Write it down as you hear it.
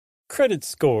credit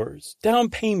scores, down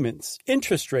payments,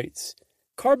 interest rates.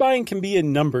 Car buying can be a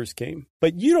numbers game,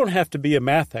 but you don't have to be a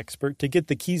math expert to get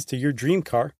the keys to your dream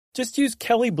car. Just use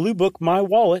Kelley Blue Book My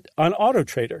Wallet on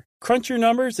AutoTrader. Crunch your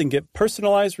numbers and get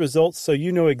personalized results so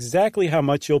you know exactly how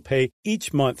much you'll pay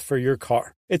each month for your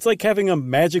car. It's like having a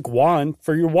magic wand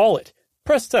for your wallet.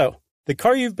 Presto! The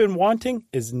car you've been wanting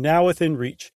is now within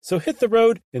reach. So hit the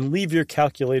road and leave your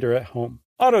calculator at home.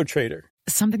 AutoTrader.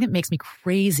 Something that makes me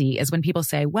crazy is when people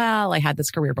say, well, I had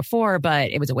this career before, but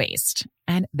it was a waste.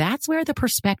 And that's where the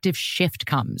perspective shift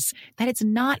comes, that it's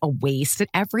not a waste, that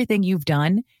everything you've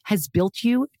done has built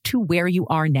you to where you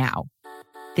are now.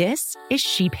 This is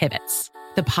She Pivots,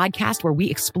 the podcast where we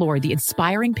explore the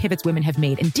inspiring pivots women have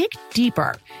made and dig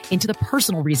deeper into the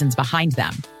personal reasons behind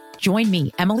them. Join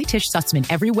me, Emily Tish Sussman,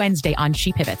 every Wednesday on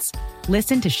She Pivots.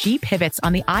 Listen to She Pivots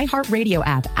on the iHeartRadio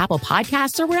app, Apple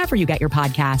Podcasts, or wherever you get your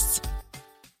podcasts.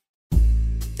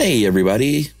 Hey,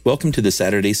 everybody. Welcome to the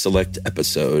Saturday Select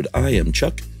episode. I am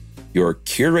Chuck, your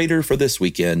curator for this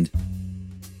weekend.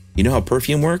 You know how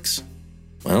perfume works?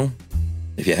 Well,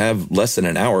 if you have less than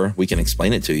an hour, we can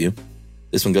explain it to you.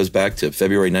 This one goes back to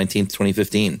February 19th,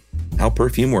 2015. How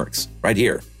perfume works, right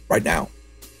here, right now.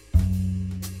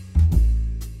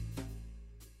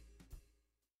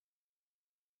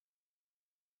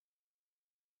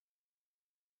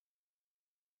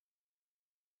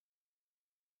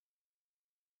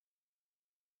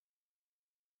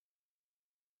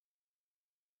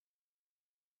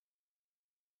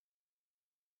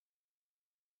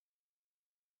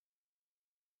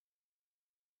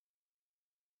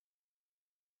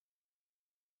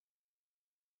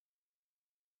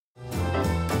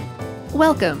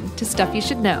 Welcome to Stuff You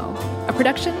Should Know, a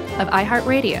production of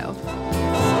iHeartRadio.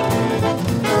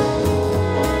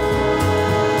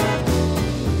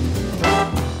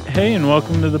 Hey, and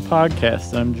welcome to the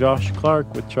podcast. I'm Josh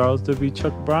Clark with Charles W.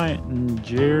 Chuck Bryant and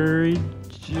Jerry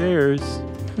Jers.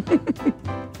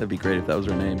 That'd be great if that was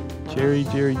her name. Jerry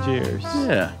Jers.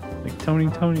 Yeah. Like Tony.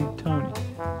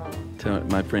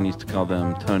 My friend used to call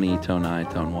them Tony, Tony,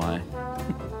 Tony,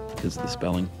 is the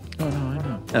spelling. Oh, no, I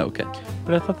know. Oh, okay.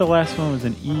 But I thought the last one was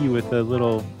an E with a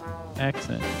little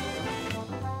accent.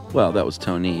 Well, that was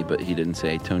Tony, but he didn't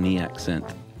say Tony accent.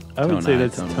 I would say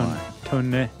that's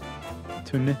Tony.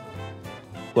 Tony.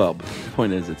 Well, but the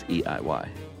point is it's E-I-Y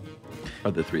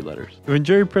are the three letters. When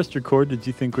Jerry pressed record, did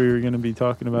you think we were going to be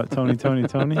talking about Tony?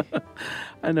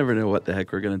 I never know what the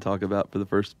heck we're going to talk about for the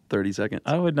first 30 seconds.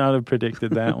 I would not have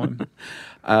predicted that one.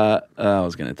 I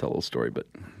was going to tell a little story, but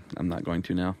I'm not going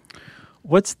to now.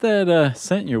 What's that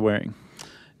scent you're wearing?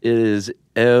 It is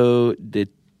Eau de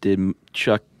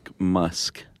Chuck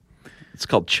Musk. It's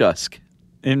called Chusk.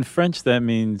 In French, that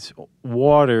means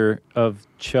water of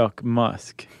Chuck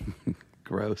Musk.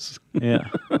 Gross. Yeah.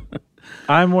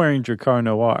 I'm wearing Drakkar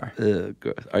Noir.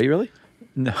 Gross. Are you really?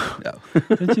 No. No.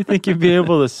 Didn't you think you'd be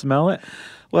able to smell it?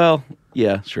 Well,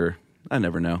 yeah, sure. I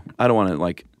never know. I don't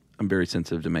want to, I'm very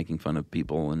sensitive to making fun of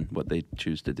people and what they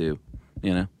choose to do,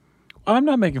 you know? I'm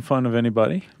not making fun of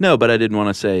anybody. No, but I didn't want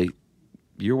to say,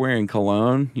 you're wearing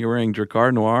cologne, you're wearing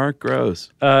Drakkar Noir,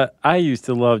 gross. I used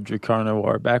to love Drakkar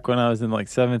Noir back when I was in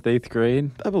 7th, 8th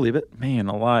grade. I believe it. Man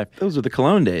alive. Those are the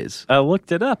cologne days. I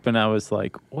looked it up and I was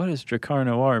like, what does Drakkar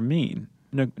Noir mean?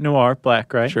 Noir,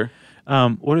 black, right? Sure.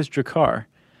 What is Drakkar?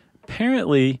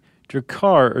 Apparently,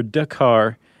 Drakkar or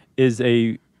Dakar is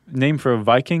a name for a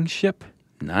Viking ship.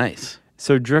 Nice.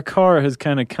 So Drakkar has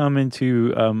kind of come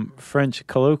into French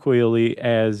colloquially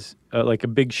as a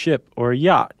big ship or a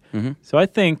yacht. Mm-hmm. So I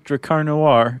think Drakkar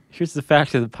Noir, here's the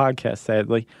fact of the podcast,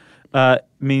 sadly,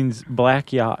 means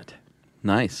black yacht.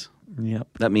 Nice. Yep.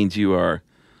 That means you are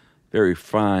very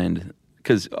refined,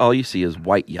 because all you see is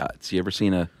white yachts. You ever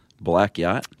seen a black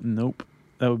yacht? Nope.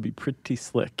 That would be pretty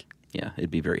slick. Yeah,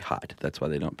 it'd be very hot. That's why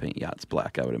they don't paint yachts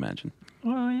black, I would imagine.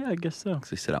 Well, yeah, I guess so.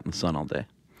 Because they sit out in the sun all day.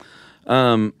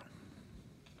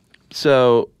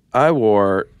 So I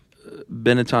wore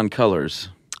Benetton Colors.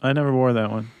 I never wore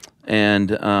that one.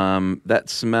 And that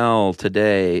smell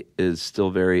today is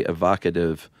still very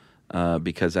evocative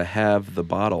because I have the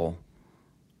bottle.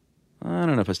 I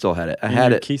don't know if I still had it. I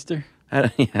had it. Keister?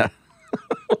 Yeah.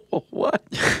 What?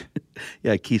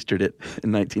 Yeah, I keistered it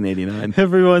in 1989.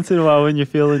 Every once in a while when you're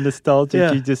feeling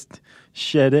nostalgic, you just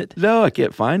shed it. No, I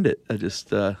can't find it. I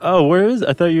just... Oh, where is it?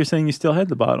 I thought you were saying you still had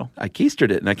the bottle. I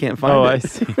keistered it and I can't find it. Oh, I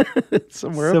see. It's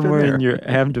somewhere up in your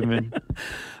abdomen.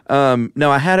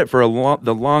 No, I had it for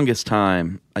the longest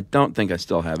time. I don't think I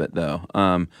still have it, though.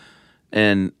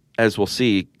 And as we'll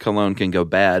see, cologne can go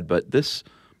bad, but this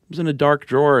was in a dark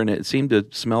drawer, and it seemed to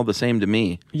smell the same to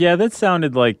me. Yeah, that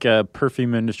sounded like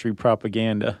perfume industry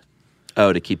propaganda.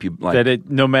 Oh, to keep you like... That it,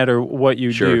 no matter what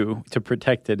you Sure. do to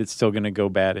protect it, it's still going to go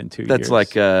bad in 2 years. That's like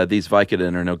these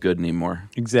Vicodin are no good anymore.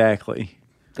 Exactly.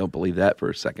 Don't believe that for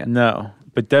a second. No,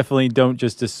 but definitely don't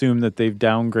just assume that they've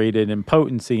downgraded in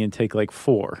potency and take like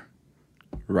 4.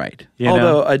 Right. You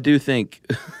Although know? I do think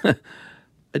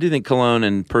cologne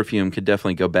and perfume could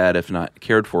definitely go bad if not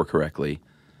cared for correctly.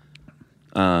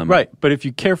 Right, but if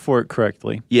you care for it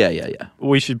correctly, Yeah.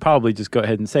 we should probably just go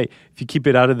ahead and say, if you keep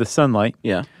it out of the sunlight,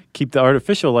 Yeah. keep the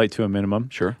artificial light to a minimum,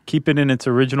 Sure. keep it in its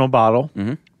original bottle,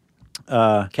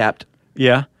 Capped.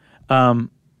 yeah,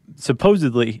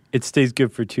 supposedly it stays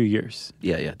good for 2 years.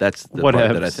 Yeah. That's the What part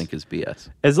that I happens? think is BS.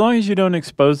 As long as you don't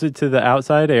expose it to the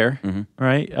outside air, Mm-hmm.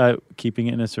 right? Keeping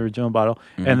it in its original bottle,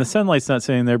 and the sunlight's not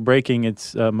sitting there breaking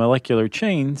its molecular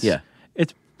chains. Yeah.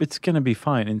 it's going to be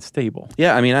fine and stable.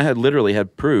 Yeah, I mean, I had literally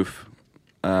had proof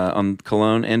on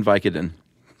cologne and Vicodin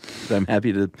that I'm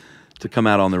happy to come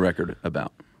out on the record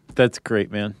about. That's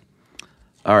great, man.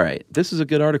 All right. This is a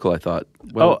good article, I thought.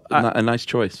 Well, Oh, a nice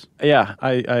choice. Yeah,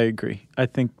 I agree. I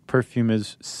think perfume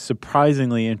is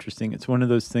surprisingly interesting. It's one of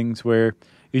those things where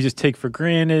you just take for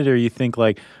granted, or you think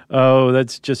like, oh,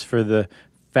 that's just for the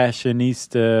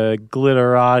fashionista,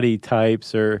 glitterati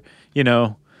types, or,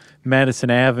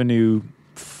 Madison Avenue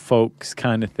folks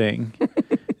kind of thing.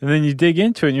 And then you dig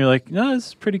into it and you're like, no, this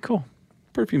is pretty cool.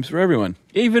 Perfumes for everyone.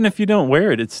 Even if you don't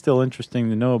wear it, it's still interesting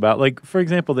to know about. Like, for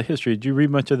example, the history. Did you read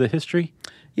much of the history?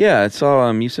 Yeah, I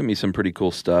saw you sent me some pretty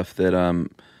cool stuff that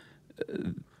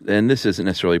and this isn't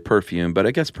necessarily perfume, but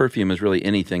I guess perfume is really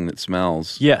anything that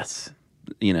smells. Yes.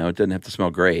 It doesn't have to smell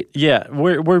great. Yeah,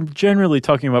 we're generally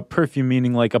talking about perfume,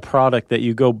 meaning like a product that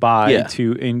you go buy Yeah.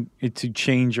 to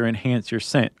change or enhance your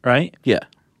scent, right? Yeah.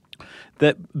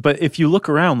 But if you look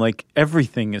around, like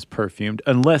everything is perfumed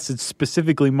unless it's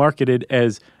specifically marketed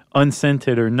as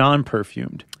unscented or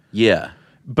non-perfumed. Yeah.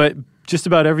 But just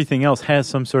about everything else has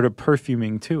some sort of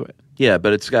perfuming to it. Yeah,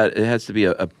 but it has to be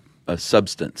a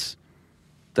substance.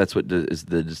 That's what is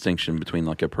the distinction between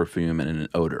like a perfume and an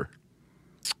odor.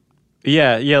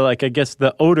 Yeah, like I guess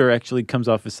the odor actually comes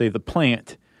off of, say, the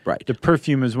plant. Right. The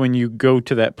perfume is when you go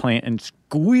to that plant and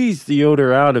squeeze the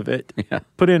odor out of it, Yeah.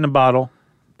 put it in a bottle,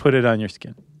 put it on your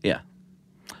skin. Yeah.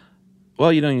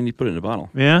 Well, you don't even need to put it in a bottle.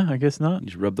 Yeah, I guess not. You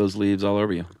just rub those leaves all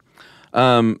over you.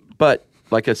 But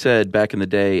like I said, back in the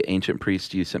day, ancient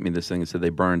priests, you sent me this thing that said they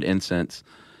burned incense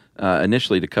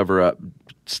initially to cover up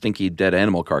stinky dead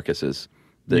animal carcasses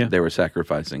that they were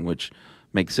sacrificing, which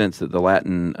makes sense that the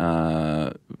Latin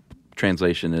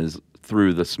translation is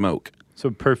through the smoke. So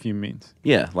perfume means.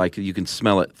 Yeah, like you can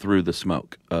smell it through the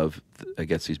smoke of, I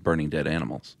guess, these burning dead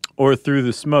animals. Or through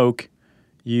the smoke,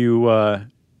 you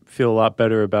feel a lot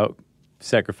better about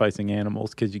sacrificing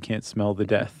animals because you can't smell the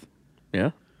death.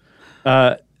 Yeah?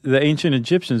 The ancient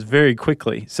Egyptians very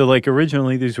quickly. So like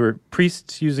originally these were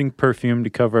priests using perfume to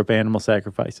cover up animal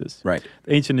sacrifices. Right.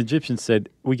 The ancient Egyptians said,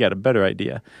 we got a better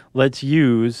idea. Let's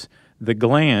use the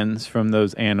glands from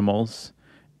those animals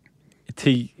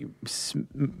to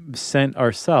scent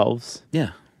ourselves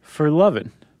Yeah. for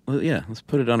loving. Well, yeah, let's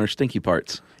put it on our stinky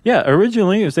parts. Yeah,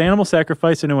 originally it was animal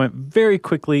sacrifice and it went very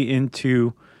quickly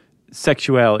into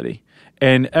sexuality.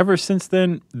 And ever since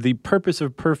then, the purpose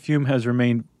of perfume has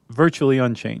remained virtually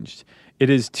unchanged. It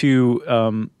is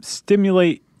to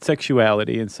stimulate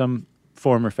sexuality in some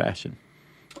form or fashion,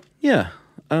 Yeah.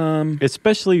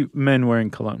 especially men wearing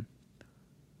cologne.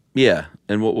 Yeah,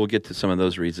 and we'll get to some of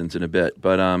those reasons in a bit.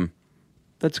 But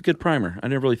that's a good primer. I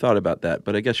never really thought about that,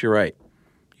 but I guess you're right.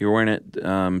 You're wearing it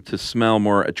to smell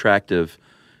more attractive,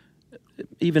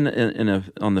 even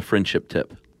on the friendship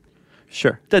tip.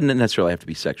 Sure. Doesn't necessarily have to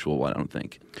be sexual, I don't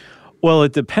think. Well,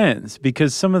 it depends,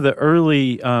 because some of the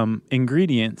early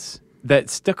ingredients that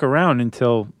stuck around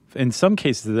until, in some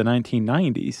cases, the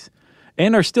 1990s,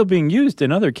 and are still being used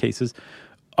in other cases,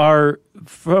 are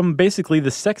from basically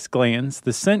the sex glands,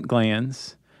 the scent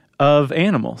glands of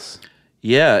animals.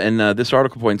 Yeah, and this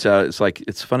article points out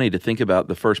it's funny to think about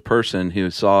the first person who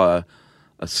saw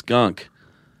a skunk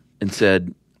and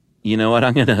said, "You know what?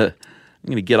 I'm gonna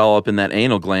get all up in that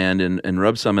anal gland and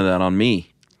rub some of that on me."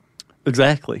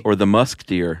 Exactly. Or the musk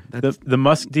deer. The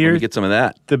musk Let deer, me get some of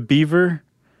that. the beaver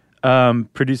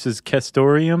produces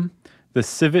castoreum. The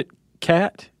civet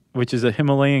cat, which is a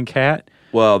Himalayan cat,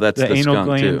 Well, that's the the anal skunk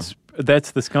glands. too.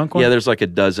 That's the skunk one. Yeah, there's like a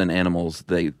dozen animals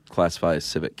they classify as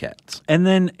civet cats. And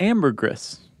then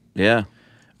ambergris Yeah.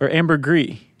 or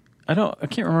ambergris. I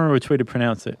can't remember which way to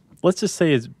pronounce it. Let's just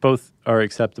say both are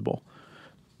acceptable.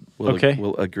 Okay.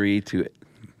 We'll agree to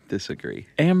disagree.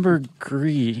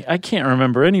 Ambergris. I can't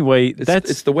remember. Anyway,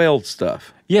 It's the whale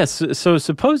stuff. yes. So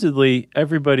supposedly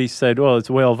everybody said, well, it's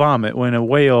whale vomit. When a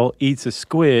whale eats a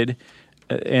squid,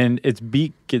 and its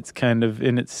beak gets kind of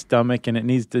in its stomach, and it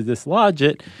needs to dislodge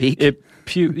it. Beak?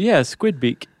 Squid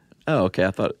beak. Oh, okay.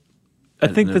 I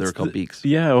think that's they're called beaks.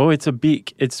 Yeah, it's a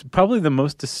beak. It's probably the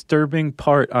most disturbing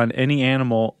part on any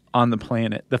animal on the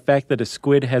planet. The fact that a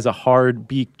squid has a hard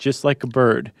beak, just like a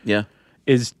bird,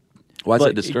 is. Why is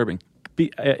that disturbing?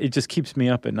 It just keeps me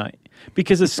up at night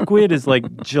because a squid is like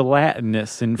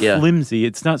gelatinous and flimsy.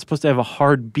 It's not supposed to have a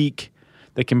hard beak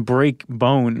that can break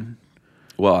bone.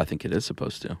 Well, I think it is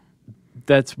supposed to.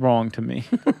 That's wrong to me.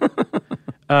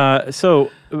 So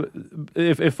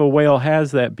if a whale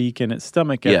has that beak in its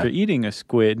stomach after eating a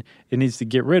squid, it needs to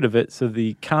get rid of it. So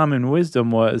the common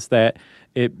wisdom was that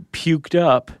it puked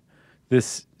up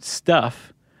this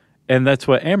stuff, and that's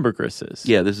what ambergris is.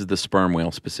 Yeah, this is the sperm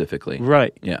whale specifically.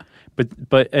 Right. Yeah. But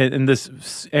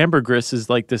this ambergris is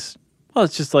like this. Well,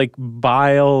 it's just like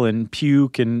bile and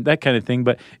puke and that kind of thing.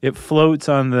 But it floats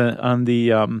on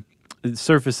the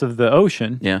surface of the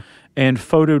ocean. Yeah. And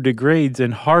photodegrades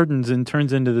and hardens and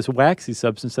turns into this waxy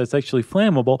substance that's actually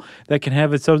flammable that can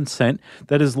have its own scent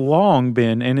that has long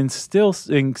been and still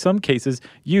in some cases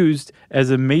used as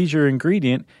a major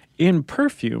ingredient in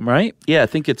perfume, right? Yeah, I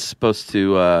think it's supposed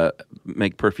to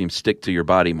make perfume stick to your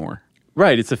body more.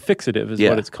 Right, it's a fixative is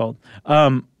what it's called.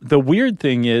 The weird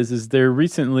thing is they're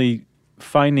recently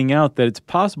finding out that it's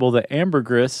possible that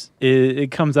ambergris,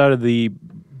 it comes out of the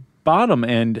bottom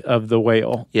end of the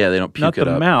whale. Yeah, they don't puke not it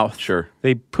the up. mouth. Sure.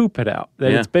 They poop it out.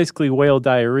 That it's basically whale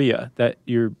diarrhea that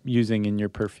you're using in your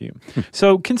perfume.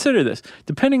 So consider this.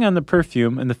 Depending on the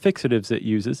perfume and the fixatives it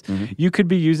uses, you could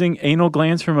be using anal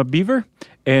glands from a beaver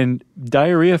and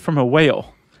diarrhea from a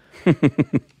whale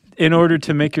in order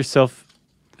to make yourself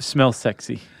smell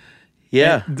sexy.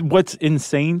 Yeah. And what's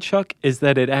insane, Chuck, is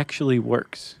that it actually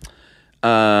works.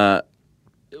 Well,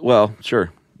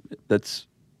 sure. That's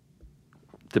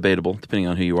debatable, depending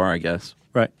on who you are, I guess.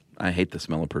 Right. I hate the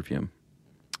smell of perfume.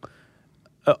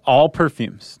 All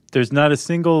perfumes. There's not a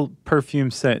single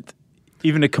perfume scent,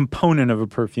 even a component of a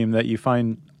perfume that you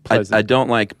find pleasant. I don't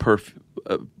like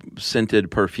scented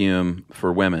perfume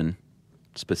for women,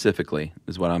 specifically,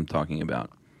 is what I'm talking about,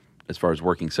 as far as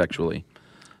working sexually.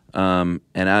 It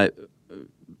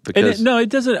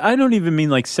doesn't. I don't even mean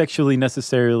like sexually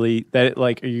necessarily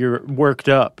that you're worked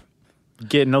up,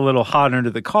 getting a little hot under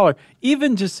the collar.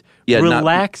 Even just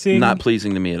relaxing, not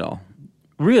pleasing to me at all.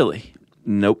 Really?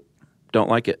 Nope, don't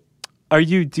like it. Do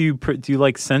you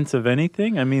like scents of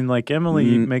anything? I mean, like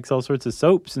Emily makes all sorts of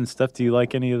soaps and stuff. Do you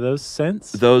like any of those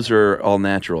scents? Those are all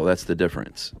natural. That's the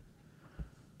difference.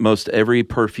 Most every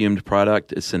perfumed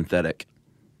product is synthetic.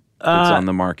 That's on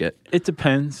the market. It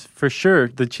depends, for sure.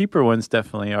 The cheaper ones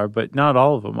definitely are, but not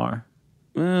all of them are.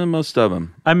 Most of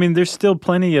them. I mean, there's still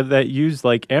plenty of that used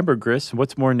like ambergris.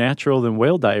 What's more natural than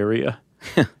whale diarrhea?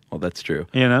 Well, that's true.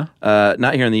 You know?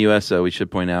 Not here in the U.S., though. We should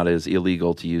point out it is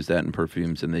illegal to use that in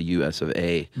perfumes in the U.S. of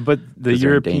A. But the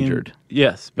European... endangered.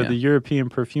 Yes, but the European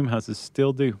perfume houses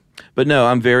still do. But no,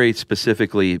 I'm very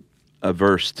specifically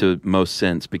averse to most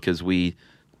scents because we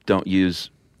don't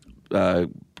use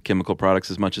chemical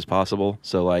products as much as possible.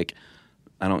 So, like,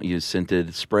 I don't use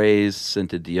scented sprays,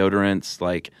 scented deodorants.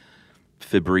 Like,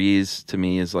 Febreze, to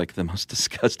me, is like the most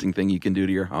disgusting thing you can do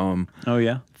to your home. Oh,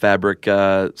 yeah? Fabric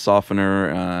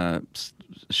softener,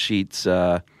 sheets,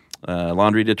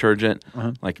 laundry detergent.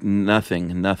 Like,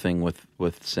 nothing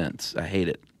with scents. I hate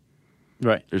it.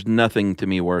 Right. There's nothing to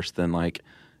me worse than, like,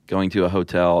 going to a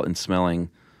hotel and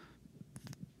smelling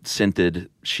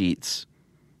scented sheets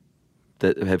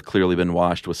that have clearly been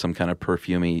washed with some kind of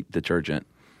perfumey detergent.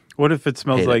 What if it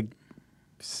smells like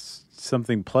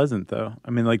something pleasant, though?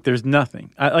 I mean, like, there's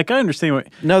nothing. I understand what...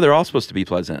 No, they're all supposed to be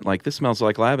pleasant. Like, this smells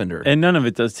like lavender. And none of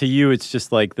it does. To you, it's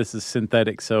just like, this is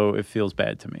synthetic, so it feels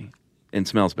bad to me. It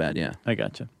smells bad, yeah. I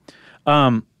gotcha.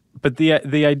 But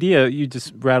the idea, you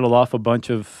just rattle off a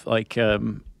bunch of, like,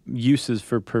 uses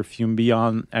for perfume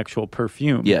beyond actual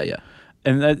perfume. Yeah.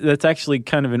 And that's actually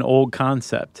kind of an old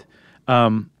concept.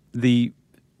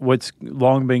 What's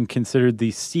long been considered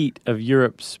the seat of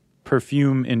Europe's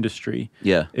perfume industry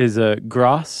is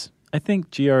Grasse, I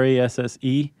think, Grasse,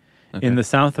 in the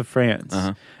south of France.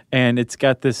 And it's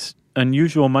got this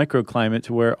unusual microclimate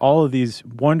to where all of these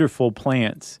wonderful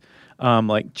plants,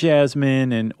 like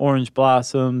jasmine and orange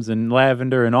blossoms and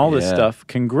lavender and all this stuff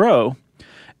can grow.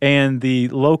 And the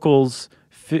locals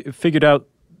figured out,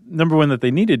 number one, that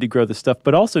they needed to grow the stuff,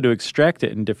 but also to extract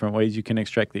it in different ways. You can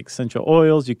extract the essential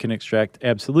oils, you can extract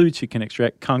absolutes, you can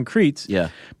extract concretes. Yeah.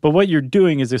 But what you're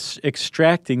doing is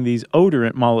extracting these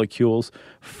odorant molecules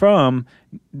from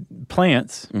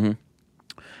plants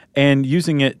and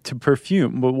using it to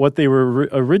perfume. But what they were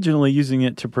originally using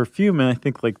it to perfume, and I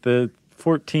think like the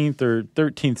 14th or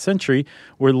 13th century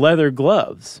were leather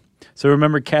gloves. So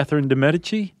remember Catherine de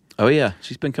Medici? Oh, yeah.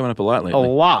 She's been coming up a lot lately. A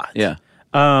lot. Yeah.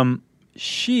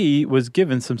 She was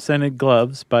given some scented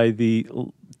gloves by the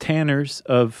tanners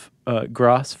of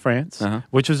Grasse, France,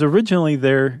 which was originally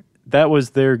that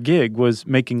was their gig, was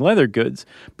making leather goods,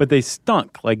 but they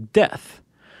stunk like death.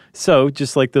 So,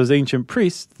 just like those ancient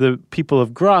priests, the people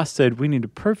of Grasse said, we need to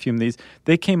perfume these.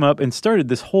 They came up and started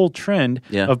this whole trend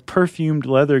of perfumed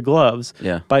leather gloves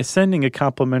by sending a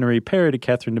complimentary pair to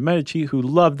Catherine de Medici, who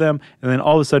loved them. And then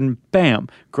all of a sudden, bam,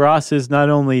 Grasse is not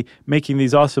only making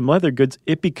these awesome leather goods,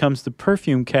 it becomes the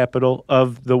perfume capital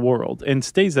of the world and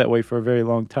stays that way for a very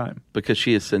long time. Because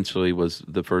she essentially was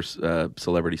the first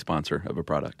celebrity sponsor of a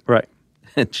product. Right.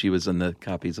 And she was in the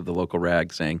copies of the local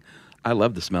rag saying, I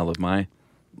love the smell of my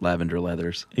lavender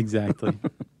leathers. Exactly.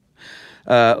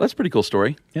 That's a pretty cool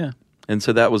story. Yeah. And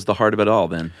so that was the heart of it all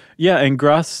then. Yeah, and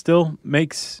Grasse still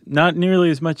makes not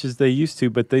nearly as much as they used to,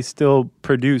 but they still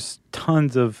produce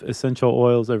tons of essential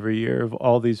oils every year of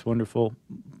all these wonderful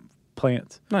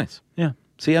plants. Nice. Yeah.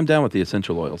 See, I'm down with the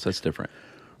essential oils. That's different.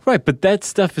 Right, but that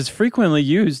stuff is frequently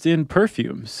used in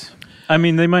perfumes. I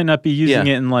mean, they might not be using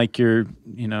it in like your,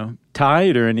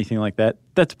 Tide or anything like that.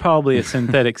 That's probably a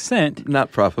synthetic scent.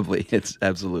 Not probably. It's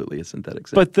absolutely a synthetic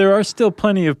scent. But there are still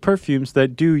plenty of perfumes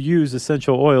that do use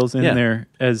essential oils in there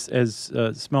as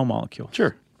smell molecules.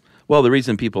 Sure. Well, the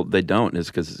reason they don't is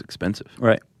because it's expensive.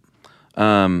 Right.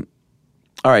 All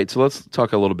right, so let's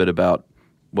talk a little bit about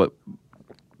what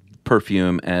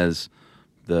perfume as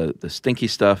the stinky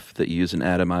stuff that you use an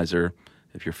atomizer,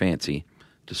 if you're fancy,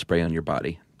 to spray on your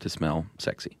body to smell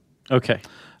sexy. Okay.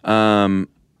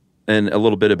 And a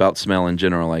little bit about smell in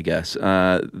general, I guess.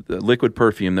 The liquid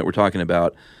perfume that we're talking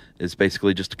about is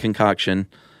basically just a concoction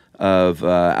of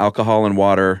alcohol and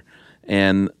water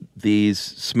and these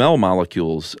smell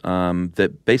molecules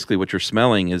that basically what you're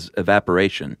smelling is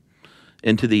evaporation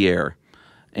into the air.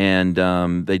 And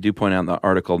they do point out in the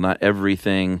article, not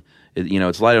everything,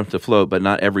 it's light enough to float, but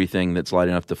not everything that's light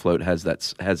enough to float has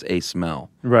a smell.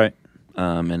 Right.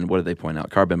 And what do they point out?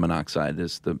 Carbon monoxide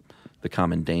is the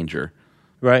common danger.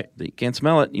 Right. That you can't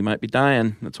smell it, you might be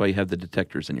dying. That's why you have the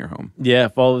detectors in your home. Yeah,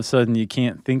 if all of a sudden you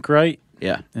can't think right,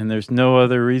 and there's no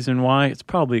other reason why, it's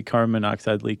probably a carbon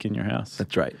monoxide leak in your house.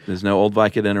 That's right. There's no old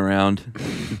Vicodin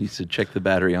around. You should check the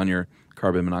battery on your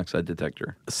carbon monoxide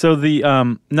detector. So the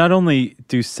not only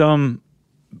do some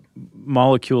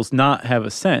molecules not have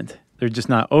a scent, they're just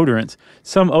not odorants.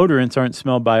 Some odorants aren't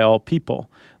smelled by all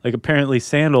people. Like apparently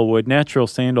sandalwood, natural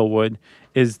sandalwood,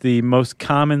 is the most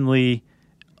commonly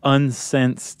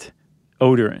unsensed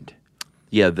odorant.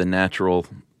 Yeah, the natural,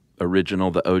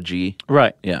 original, the OG.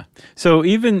 Right. Yeah. So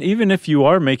even if you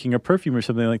are making a perfume or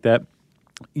something like that,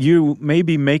 you may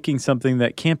be making something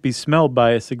that can't be smelled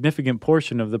by a significant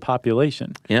portion of the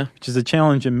population. Yeah. Which is a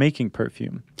challenge in making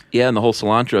perfume. Yeah, and the whole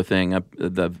cilantro thing,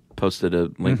 I've posted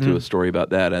a link to a story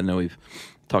about that. I know we've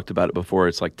talked about it before.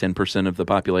 It's like 10% of the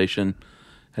population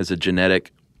has a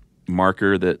genetic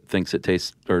marker that thinks it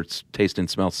tastes and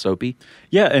smells soapy.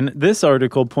 Yeah, and this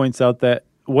article points out that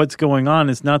what's going on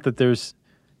is not that there's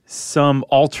some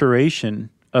alteration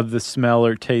of the smell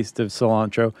or taste of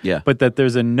cilantro, but that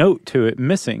there's a note to it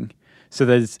missing, so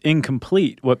that it's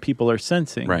incomplete what people are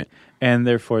sensing, right? And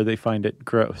therefore they find it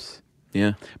gross.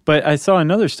 Yeah. But I saw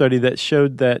another study that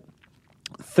showed that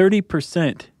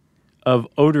 30% of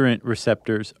odorant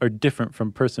receptors are different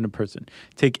from person to person.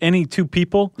 Take any two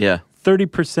people,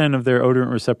 30% of their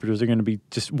odorant receptors are going to be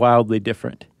just wildly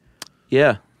different.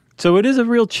 Yeah. So it is a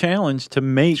real challenge to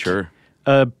make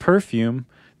a perfume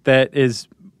that is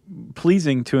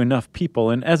pleasing to enough people.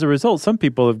 And as a result, some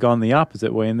people have gone the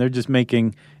opposite way, and they're just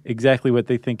making exactly what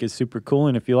they think is super cool.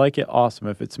 And if you like it, awesome.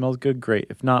 If it smells good, great.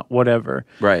 If not, whatever.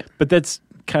 Right. But that's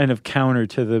kind of counter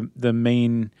to the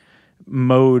main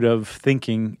mode of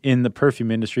thinking in the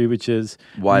perfume industry, which is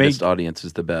widest audience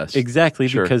is the best. Exactly,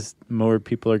 because more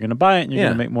people are going to buy it and you're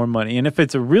going to make more money. And if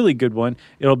it's a really good one,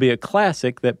 it'll be a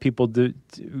classic that people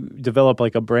develop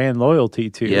like a brand loyalty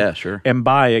to. Yeah, sure. And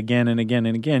buy again and again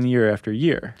and again year after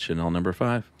year. Chanel No.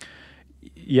 5.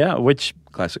 Yeah, which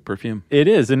classic perfume. It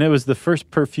is, and it was the first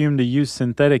perfume to use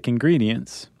synthetic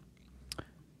ingredients.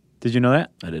 Did you know that?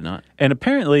 I did not. And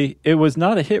apparently, it was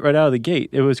not a hit right out of the gate.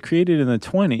 It was created in the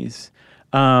 1920s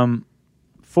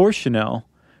for Chanel,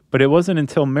 but it wasn't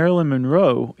until Marilyn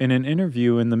Monroe, in an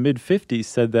interview in the mid-50s,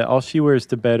 said that all she wears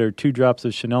to bed are 2 drops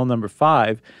of Chanel No.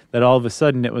 5, that all of a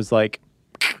sudden it was like...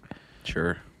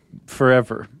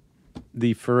 Forever.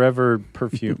 The forever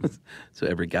perfume. So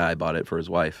every guy bought it for his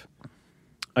wife.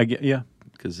 Yeah.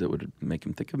 because it would make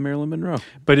him think of Marilyn Monroe.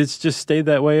 But it's just stayed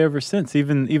that way ever since,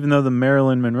 even though the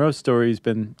Marilyn Monroe story's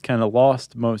been kind of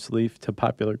lost mostly to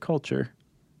popular culture.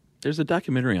 There's a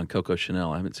documentary on Coco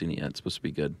Chanel. I haven't seen it yet. It's supposed to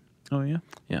be good. Oh, yeah?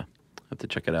 Yeah, I have to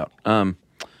check it out.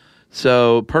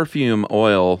 So perfume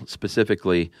oil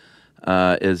specifically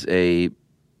is a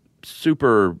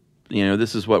super,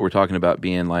 this is what we're talking about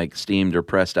being like steamed or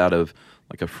pressed out of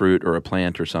like a fruit or a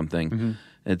plant or something. Mm-hmm.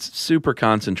 It's super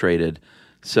concentrated.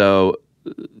 So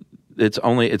it's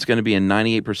going to be in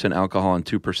 98% alcohol and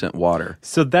 2% water.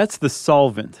 So that's the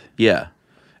solvent. Yeah.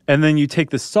 And then you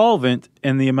take the solvent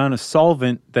and the amount of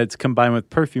solvent that's combined with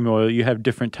perfume oil, you have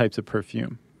different types of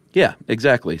perfume. Yeah,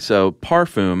 exactly. So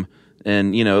parfum,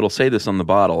 and it'll say this on the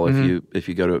bottle if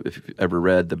you've ever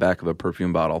read the back of a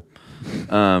perfume bottle,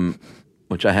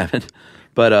 which I haven't.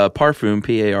 But parfum,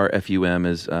 Parfum,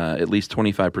 is at least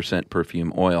 25%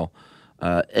 perfume oil.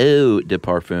 Eau de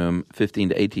parfum, 15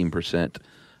 to 18%.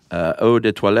 Eau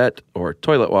de toilette or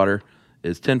toilet water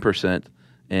is 10%.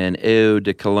 And eau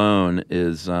de cologne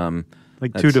is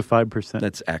like 2 to 5%.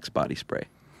 That's Axe body spray.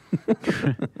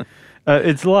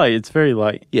 It's light. It's very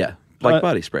light. Yeah, like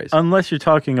body sprays. Unless you're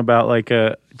talking about like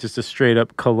just a straight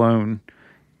up cologne,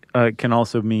 it can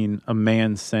also mean a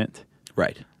man's scent,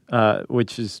 right?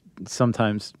 Which is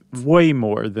sometimes way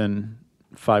more than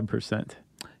 5%.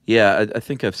 Yeah, I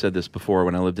think I've said this before.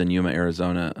 When I lived in Yuma,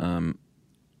 Arizona,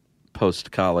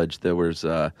 post college, there was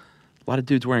a lot of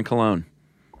dudes wearing cologne.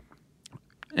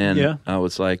 And I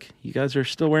was like, you guys are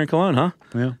still wearing cologne, huh?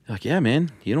 Yeah. They're like, yeah,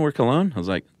 man, you don't wear cologne? I was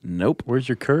like, nope. Where's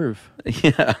your curve?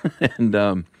 Yeah. And,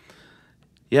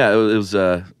 it was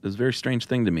a very strange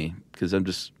thing to me because I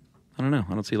don't know.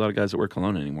 I don't see a lot of guys that wear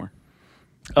cologne anymore.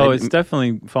 Oh, it's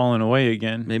definitely fallen away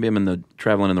again. Maybe I'm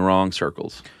traveling in the wrong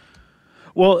circles.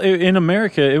 Well, in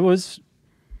America, it was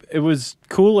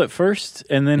cool at first,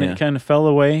 and then it kind of fell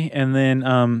away. And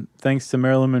then thanks to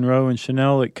Marilyn Monroe and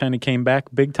Chanel, it kind of came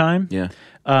back big time. Yeah.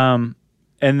 And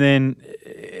then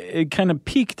it kind of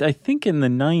peaked, I think, in the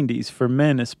 90s for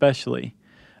men especially.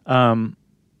 But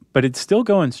it's still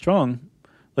going strong.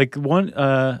 Like one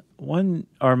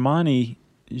Armani,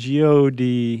 Gio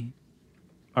di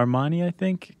Armani, I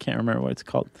think. I can't remember what it's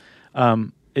called.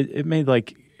 It made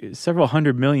like several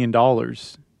 $100 million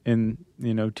in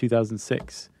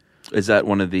 2006. Is that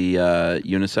one of the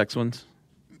unisex ones?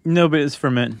 No, but it's for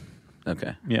men.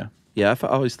 Okay. Yeah. Yeah, I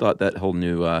always thought that whole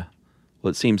new,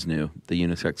 it seems new, the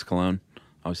unisex cologne. I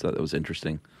always thought that was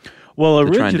interesting. Well, to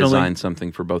originally, try and design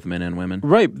something for both men and women.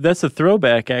 Right. That's a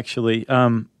throwback, actually.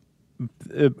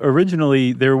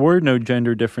 Originally, there were no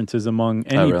gender differences among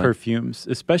any perfumes,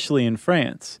 especially in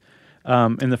France.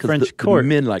 In the French court, the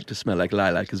men like to smell like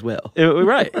lilac as well.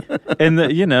 Right. And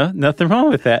nothing wrong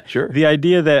with that. Sure. The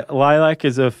idea that lilac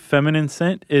is a feminine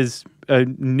scent is a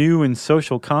new and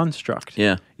social construct.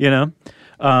 Yeah.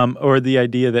 Or the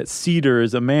idea that cedar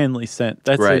is a manly scent.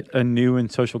 That's right. a new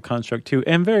and social construct too,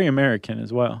 and very American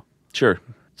as well. Sure.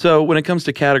 So when it comes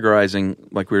to categorizing,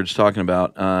 like we were just talking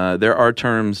about, there are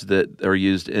terms that are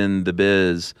used in the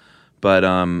biz, but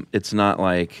it's not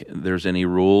like there's any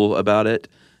rule about it.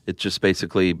 It's just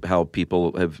basically how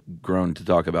people have grown to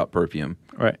talk about perfume.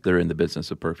 Right. They're in the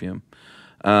business of perfume.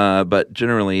 But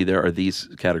generally, there are these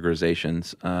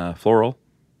categorizations. Floral,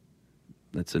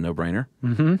 that's a no-brainer.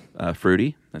 Mm-hmm.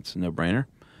 Fruity, that's a no-brainer.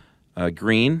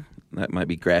 Green, that might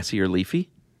be grassy or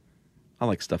leafy. I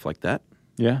like stuff like that.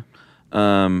 Yeah.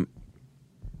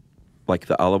 Like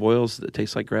the olive oils that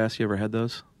taste like grass. You ever had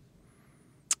those?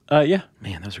 Yeah.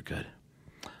 Man, those are good.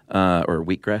 Or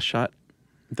wheatgrass shot.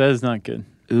 That is not good.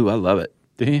 Ooh, I love it.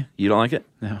 Do you? You don't like it?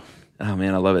 No. Oh,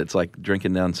 man, I love it. It's like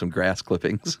drinking down some grass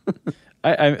clippings.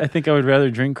 I think I would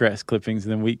rather drink grass clippings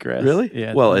than wheatgrass. Really?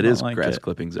 Yeah. Well, it is like grass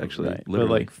clippings, actually. Right. Literally.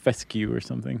 But like fescue or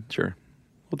something. Sure.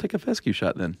 We'll take a fescue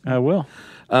shot then. I will.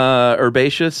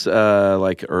 Herbaceous,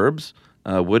 like herbs.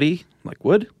 Woody, like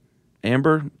wood.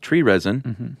 Amber, tree resin.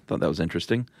 Mm-hmm. Thought that was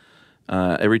interesting.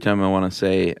 Every time I want to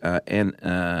say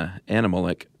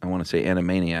animalic, I want to say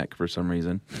animaniac for some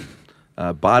reason.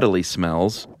 Bodily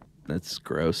smells. That's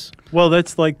gross. Well,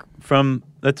 that's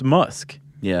that's musk.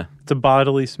 Yeah. It's a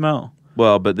bodily smell.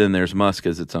 Well, but then there's musk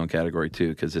as its own category too,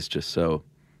 because it's just so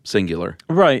singular.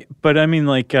 Right. But I mean,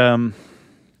 like,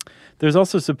 there's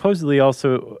also supposedly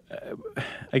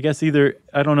I guess either,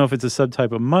 I don't know if it's a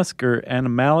subtype of musk or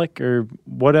animalic or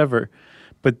whatever,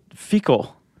 but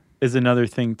fecal is another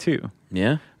thing too.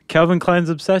 Yeah. Calvin Klein's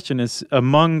Obsession is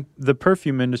among the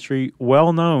perfume industry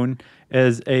well known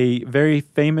as a very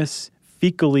famous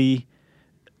fecally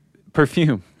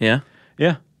perfume. Yeah?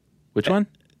 Yeah. Which one?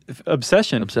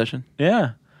 Obsession. Obsession?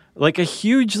 Yeah. like a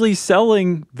hugely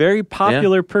selling, very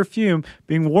popular perfume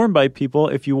being worn by people.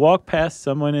 If you walk past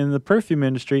someone in the perfume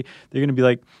industry, they're going to be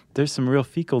like, there's some real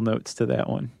fecal notes to that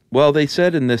one. Well, they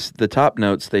said in the top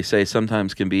notes, they say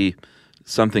sometimes can be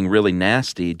something really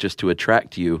nasty just to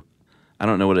attract you. I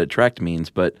don't know what attract means,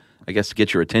 but I guess to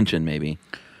get your attention maybe.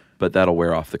 But that'll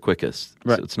wear off the quickest.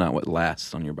 Right. So it's not what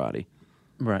lasts on your body.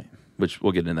 Right. Which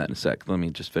we'll get into that in a sec. Let me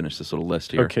just finish this little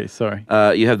list here. Okay, sorry.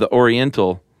 You have the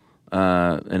Oriental,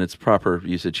 and its proper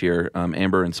usage here,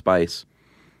 amber and spice.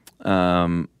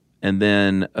 And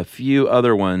then a few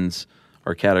other ones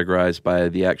are categorized by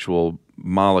the actual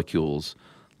molecules,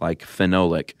 like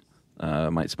phenolic,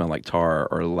 might smell like tar,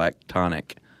 or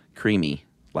lactonic, creamy,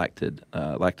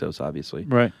 lactose, obviously.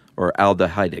 Right. Or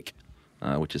aldehydic,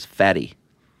 which is fatty.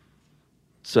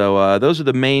 So those are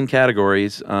the main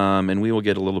categories, and we will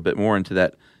get a little bit more into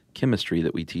that chemistry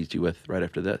that we teased you with right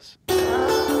after this.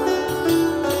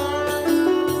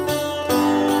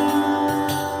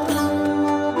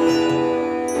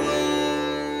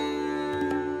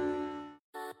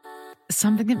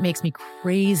 Something that makes me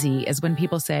crazy is when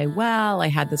people say, well, I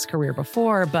had this career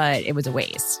before, but it was a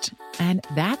waste. And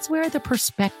that's where the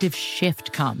perspective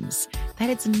shift comes,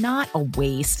 that it's not a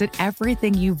waste, that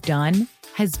everything you've done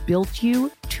has built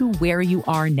you to where you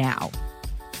are now.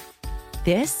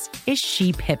 This is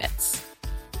She Pivots,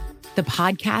 the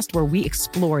podcast where we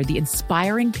explore the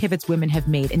inspiring pivots women have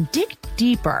made and dig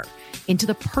deeper into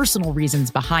the personal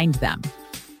reasons behind them.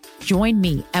 Join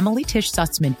me, Emily Tish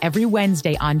Sussman, every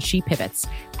Wednesday on She Pivots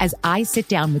as I sit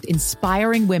down with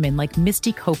inspiring women like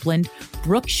Misty Copeland,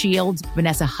 Brooke Shields,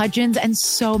 Vanessa Hudgens, and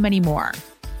so many more.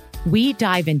 We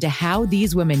dive into how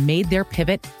these women made their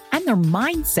pivot and their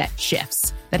mindset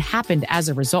shifts that happened as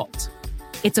a result.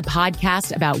 It's a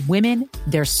podcast about women,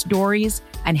 their stories,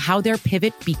 and how their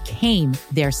pivot became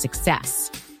their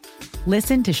success.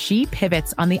 Listen to She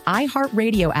Pivots on the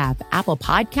iHeartRadio app, Apple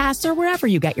Podcasts, or wherever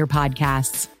you get your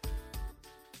podcasts.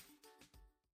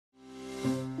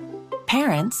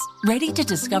 Parents, ready to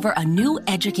discover a new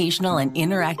educational and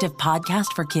interactive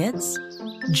podcast for kids?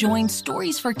 Join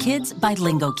Stories for Kids by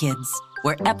Lingo Kids,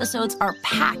 where episodes are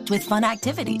packed with fun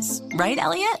activities. Right,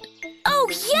 Elliot? Oh,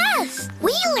 yes!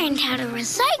 We learned how to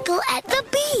recycle at the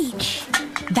beach.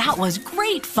 That was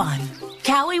great fun.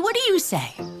 Callie, what do you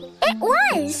say? It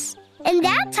was. And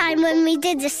that time when we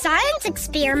did the science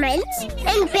experiments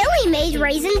and Billy made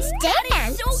raisins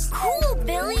dance. So cool,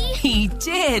 Billy. He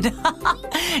did.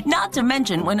 Not to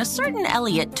mention when a certain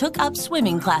Elliot took up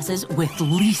swimming classes with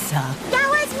Lisa. That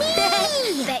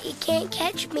was me. Bet you can't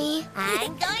catch me.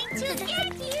 I'm going to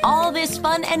get you. All this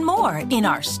fun and more in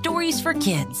our Stories for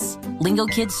Kids. Lingo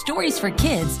Kids Stories for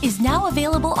Kids is now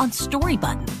available on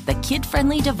Storybutton, the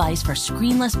kid-friendly device for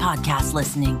screenless podcast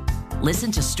listening.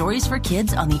 Listen to Stories for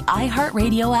Kids on the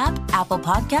iHeartRadio app, Apple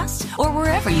Podcasts, or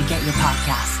wherever you get your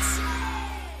podcasts.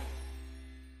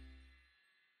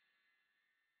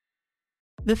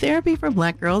 The Therapy for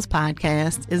Black Girls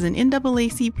podcast is an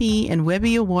NAACP and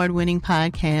Webby Award-winning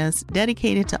podcast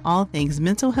dedicated to all things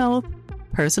mental health,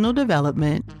 personal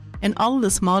development, and all of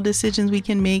the small decisions we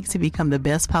can make to become the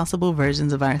best possible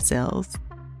versions of ourselves.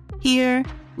 Here,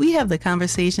 we have the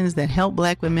conversations that help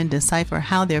Black women decipher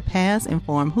how their past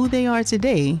inform who they are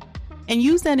today and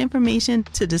use that information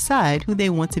to decide who they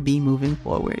want to be moving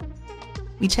forward.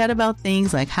 We chat about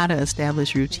things like how to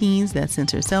establish routines that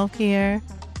center self-care,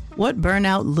 what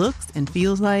burnout looks and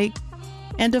feels like,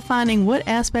 and defining what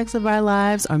aspects of our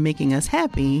lives are making us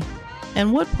happy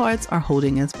and what parts are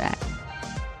holding us back.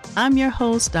 I'm your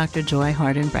host, Dr. Joy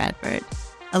Harden Bradford,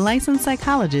 a licensed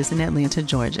psychologist in Atlanta,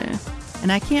 Georgia,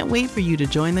 and I can't wait for you to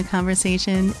join the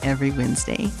conversation every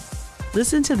Wednesday.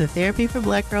 Listen to the Therapy for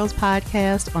Black Girls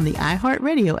podcast on the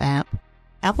iHeartRadio app,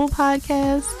 Apple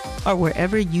Podcasts, or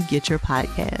wherever you get your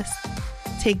podcasts.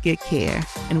 Take good care,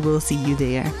 and we'll see you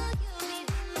there.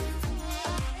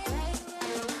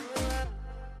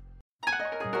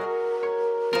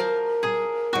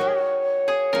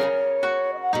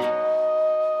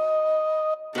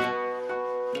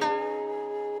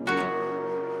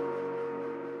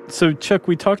 So, Chuck,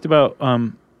 we talked about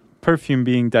perfume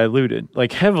being diluted,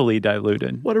 like heavily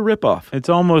diluted. What a ripoff. It's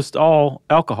almost all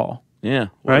alcohol. Yeah,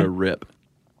 what right? a rip.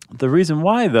 The reason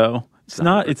why, though, it's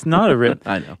not a rip.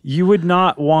 I know. You would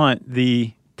not want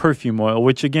the perfume oil,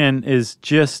 which, again, is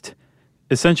just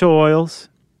essential oils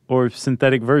or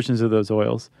synthetic versions of those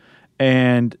oils,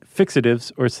 and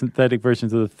fixatives or synthetic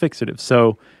versions of the fixatives.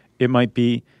 So it might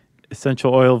be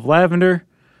essential oil of lavender,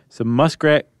 some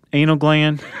muskrat anal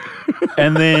gland,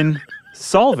 and then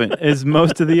solvent is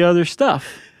most of the other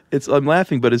stuff. I'm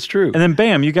laughing, but it's true. And then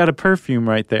bam, you got a perfume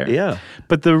right there. Yeah.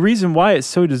 But the reason why it's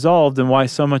so dissolved and why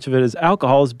so much of it is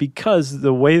alcohol is because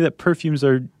the way that perfumes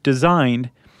are designed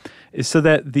is so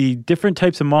that the different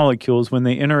types of molecules, when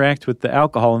they interact with the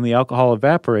alcohol and the alcohol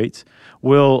evaporates,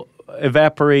 will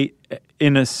evaporate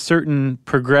in a certain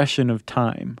progression of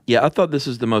time. Yeah, I thought this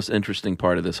is the most interesting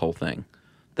part of this whole thing.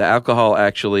 The alcohol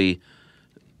actually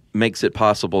makes it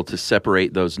possible to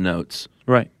separate those notes.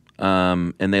 Right.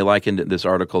 And they likened this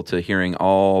article to hearing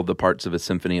all the parts of a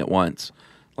symphony at once.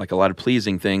 Like a lot of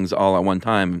pleasing things all at one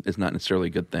time is not necessarily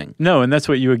a good thing. No, and that's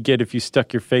what you would get if you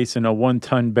stuck your face in a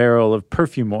 1-ton barrel of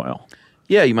perfume oil.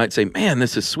 Yeah, you might say, man,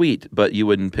 this is sweet, but you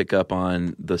wouldn't pick up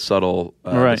on the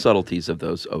the subtleties of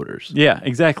those odors. Yeah,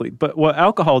 exactly. But what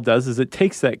alcohol does is it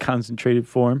takes that concentrated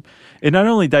form. It not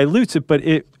only dilutes it, but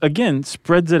it, again,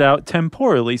 spreads it out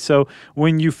temporally. So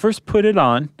when you first put it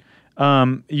on,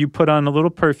 you put on a little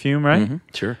perfume, right? Mm-hmm,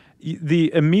 sure.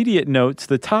 The immediate notes,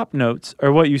 the top notes,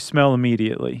 are what you smell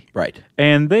immediately. Right.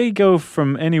 And they go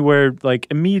from anywhere like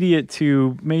immediate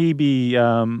to maybe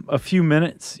a few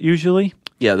minutes usually.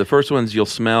 Yeah, the first ones you'll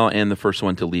smell and the first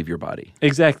one to leave your body.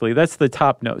 Exactly. That's the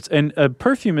top notes. And a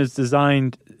perfume is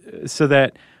designed so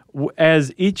that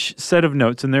as each set of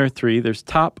notes, and there are 3, there's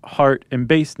top, heart, and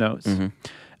base notes.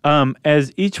 Mm-hmm.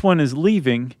 As each one is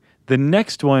leaving, the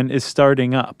next one is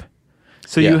starting up.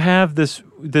 So you have this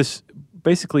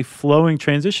basically flowing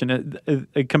transition.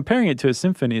 Comparing it to a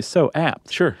symphony is so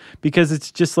apt. Sure. Because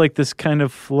it's just like this kind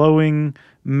of flowing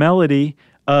melody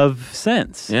of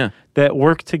scents that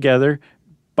work together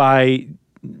by,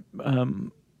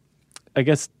 I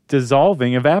guess,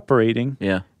 dissolving, evaporating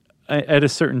at a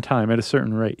certain time, at a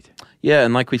certain rate. Yeah,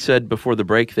 and like we said before the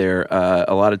break there,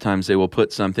 a lot of times they will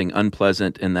put something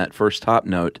unpleasant in that first top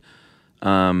note,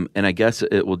 and I guess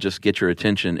it will just get your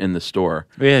attention in the store.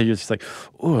 Yeah, you're just like,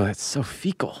 oh, that's so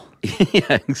fecal.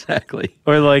 Yeah, exactly.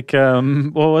 Or like,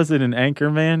 what was it in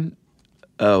Anchorman?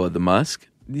 Oh, the musk?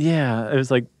 Yeah, it was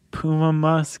like Puma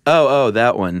musk. Oh,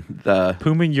 that one. The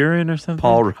Puma urine or something?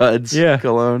 Paul Rudd's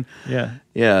cologne. Yeah.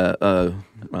 Yeah, well,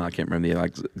 I can't remember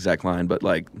the exact line, but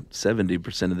like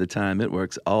 70% of the time it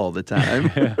works all the time.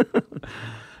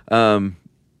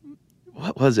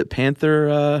 What was it,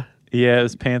 Panther? Yeah, it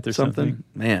was Panther something.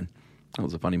 Man, that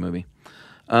was a funny movie.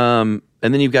 And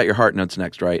then you've got your heart notes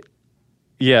next, right?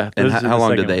 Yeah. And how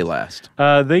long do they last?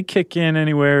 They kick in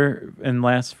anywhere and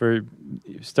last for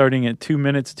starting at 2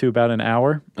 minutes to about an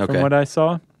hour from what I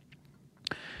saw.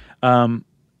 And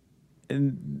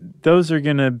those are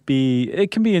going to be,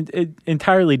 it can be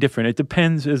entirely different. It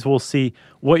depends, as we'll see,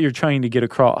 what you're trying to get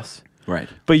across. Right.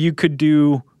 But you could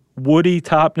do woody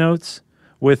top notes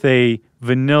with a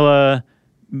vanilla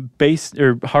base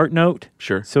or heart note.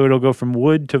 Sure. So it'll go from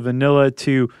wood to vanilla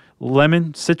to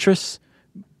lemon, citrus,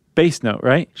 base note,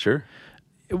 right? Sure.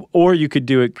 Or you could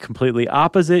do it completely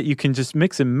opposite. You can just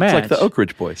mix and match. It's like the Oak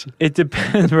Ridge Boys. It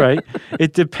depends, right?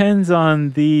 It depends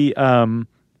on the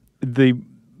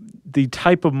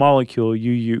type of molecule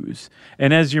you use.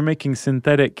 And as you're making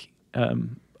synthetic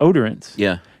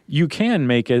odorants, you can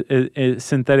make a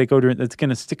synthetic odorant that's going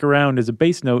to stick around as a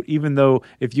base note, even though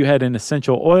if you had an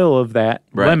essential oil of that,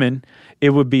 lemon, it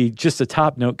would be just a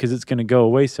top note because it's going to go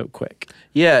away so quick.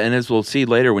 Yeah, and as we'll see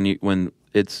later, when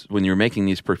you're making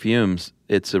these perfumes,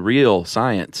 it's a real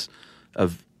science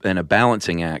and a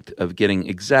balancing act of getting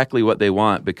exactly what they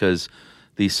want, because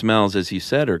these smells, as you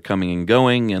said, are coming and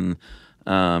going, and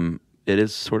it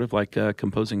is sort of like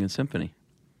composing a symphony.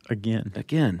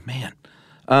 Again, man.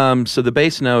 So the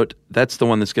bass note, that's the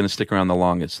one that's going to stick around the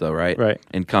longest, though, right? Right.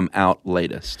 And come out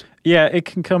latest. Yeah, it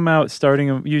can come out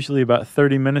starting usually about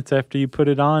 30 minutes after you put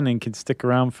it on, and can stick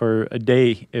around for a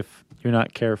day if you're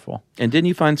not careful. And didn't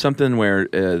you find something where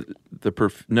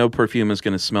no perfume is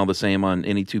going to smell the same on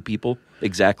any 2 people?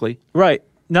 Exactly. Right.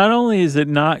 Not only is it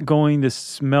not going to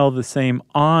smell the same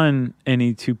on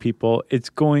any 2 people, it's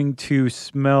going to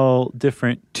smell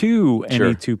different to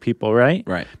any 2 people, right?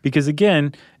 Right. Because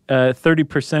again,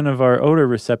 30% of our odor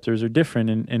receptors are different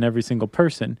in every single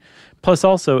person. Plus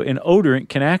also, an odorant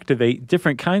can activate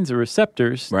different kinds of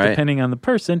receptors depending on the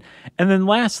person. And then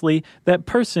lastly, that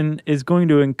person is going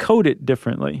to encode it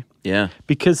differently. Yeah.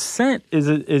 Because scent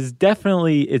is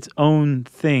definitely its own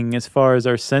thing as far as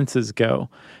our senses go.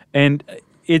 And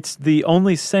it's the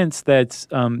only sense that's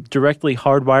directly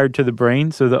hardwired to the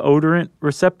brain. So the odorant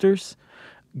receptors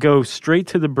go straight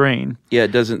to the brain. Yeah,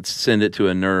 it doesn't send it to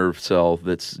a nerve cell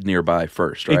that's nearby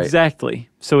first, right? Exactly.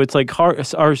 So it's like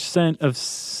our sense of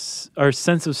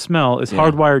smell is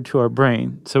hardwired to our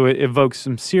brain. So it evokes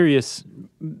some serious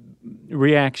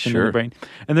reaction in the brain.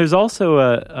 And there's also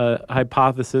a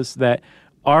hypothesis that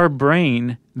our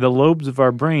brain, the lobes of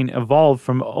our brain, evolved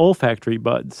from olfactory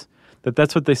buds.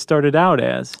 That's what they started out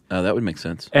as. Oh, that would make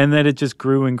sense. And then it just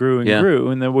grew and grew and grew.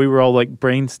 And then we were all like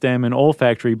brainstem and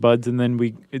olfactory buds. And then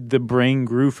the brain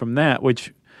grew from that,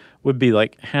 which would be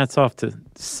like hats off to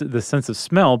the sense of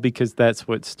smell, because that's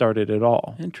what started it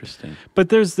all. Interesting. But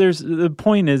there's the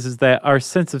point is that our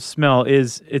sense of smell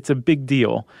it's a big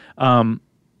deal.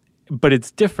 But it's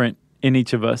different in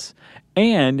each of us.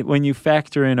 And when you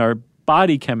factor in our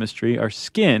body chemistry, our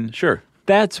skin, sure,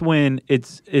 that's when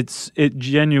it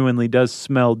genuinely does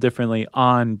smell differently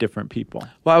on different people.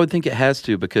 Well, I would think it has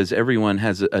to, because everyone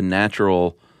has a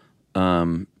natural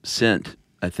scent,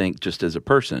 I think, just as a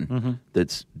person,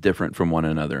 that's different from one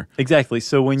another. Exactly.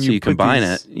 So when you combine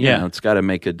it, you know, it's got to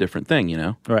make a different thing, you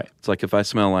know? Right. It's like if I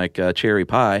smell like cherry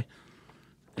pie,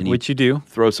 and which you do,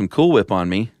 throw some Cool Whip on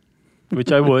me.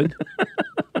 Which I would.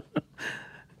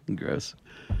 Gross.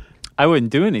 I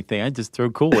wouldn't do anything. I'd just throw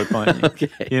Cool Whip on you. Okay.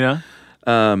 You know?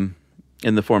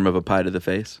 In the form of a pie to the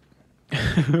face.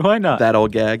 Why not? That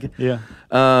old gag. Yeah.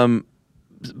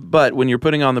 But when you're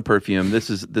putting on the perfume, this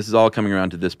is all coming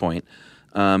around to this point.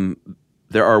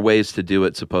 There are ways to do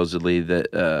it, supposedly,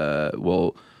 that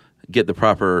will get the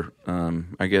proper,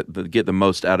 get the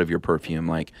most out of your perfume.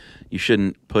 Like, you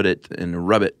shouldn't put it and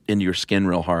rub it into your skin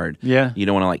real hard. Yeah. You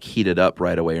don't want to like heat it up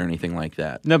right away or anything like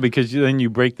that. No, because then you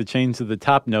break the chains of the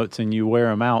top notes and you wear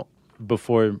them out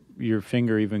before your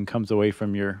finger even comes away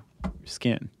from your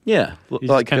skin. Yeah. You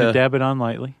just kind of dab it on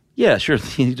lightly. Yeah, sure.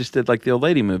 You just did like the old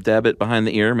lady move, dab it behind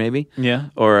the ear, maybe. Yeah.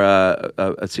 Or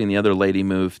I've seen the other lady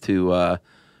move to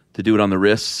do it on the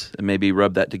wrists and maybe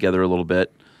rub that together a little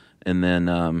bit, and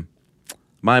then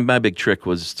my big trick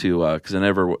was to because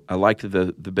I liked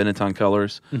the Benetton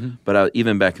colors, but I,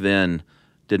 even back then,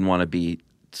 didn't want to be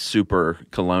super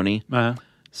cologne-y.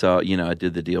 So I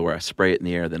did the deal where I spray it in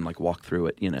the air, then like walk through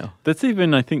it. That's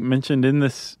even, I think, mentioned in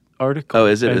this article. Oh,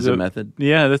 is it as a method?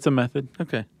 Yeah, that's a method.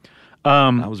 Okay.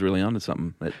 I was really onto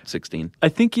something at 16. I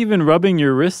think even rubbing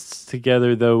your wrists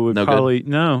together, though, would probably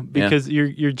because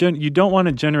you don't want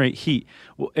to generate heat.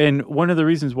 And one of the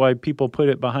reasons why people put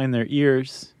it behind their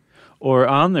ears or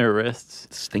on their wrists,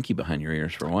 it's stinky behind your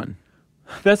ears for one.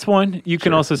 That's one. You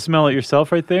can also smell it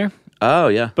yourself right there. Oh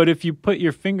yeah. But if you put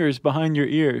your fingers behind your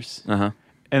ears,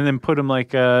 and then put them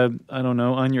like I don't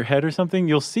know, on your head or something,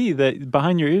 you'll see that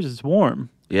behind your ears is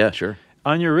warm. Yeah, sure.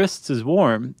 On your wrists is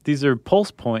warm. These are pulse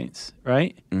points,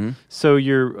 right? Mm-hmm. So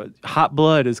your hot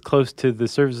blood is close to the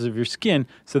surface of your skin.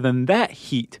 So then that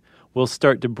heat will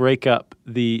start to break up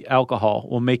the alcohol,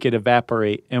 will make it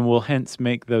evaporate, and will hence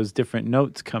make those different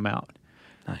notes come out.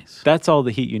 Nice. That's all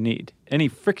the heat you need. Any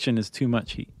friction is too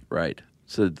much heat. Right.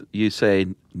 So you say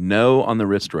no on the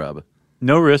wrist rub.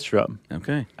 No wrist rub.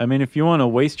 Okay. I mean, if you want to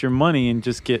waste your money and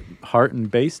just get heart and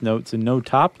bass notes and no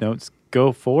top notes,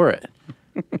 go for it.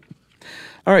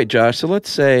 All right, Josh, so let's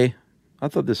say, I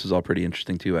thought this was all pretty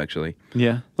interesting too, actually.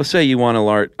 Yeah. Let's say you want to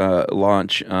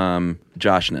launch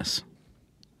Joshness.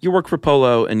 You work for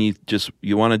Polo and you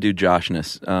want to do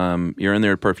Joshness. You're in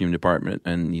their perfume department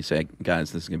and you say,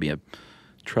 guys, this is going to be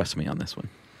trust me on this one,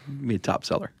 be a top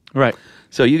seller. Right.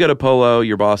 So you go to Polo,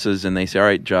 your bosses, and they say, all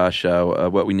right, Josh,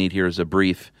 what we need here is a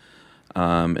brief.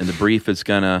 And the brief is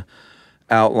going to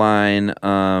outline,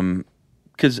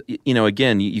 because,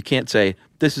 again, you can't say,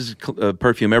 this is a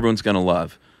perfume everyone's going to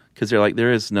love, because they're like,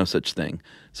 there is no such thing.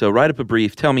 So write up a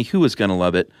brief. Tell me who is going to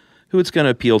love it, who it's going to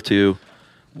appeal to.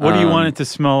 What do you want it to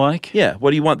smell like? Yeah.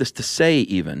 What do you want this to say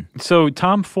even? So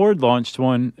Tom Ford launched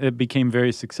one that became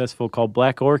very successful called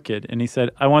Black Orchid, and he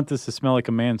said, I want this to smell like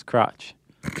a man's crotch.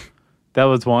 That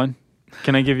was one.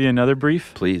 Can I give you another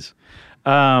brief? Please.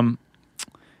 For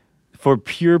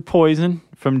Pure Poison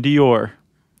from Dior,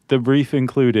 the brief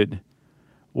included,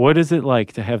 what is it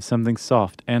like to have something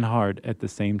soft and hard at the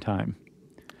same time?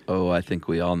 Oh, I think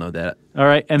we all know that. All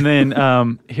right, and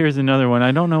then here's another one.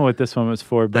 I don't know what this one was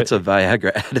for. But that's a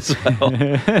Viagra ad as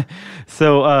well.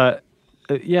 So,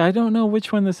 I don't know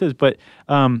which one this is, but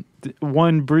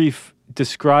one brief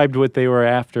described what they were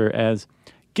after as,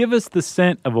 give us the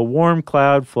scent of a warm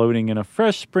cloud floating in a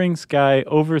fresh spring sky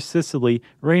over Sicily,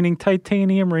 raining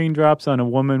titanium raindrops on a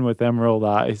woman with emerald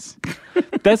eyes.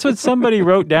 That's what somebody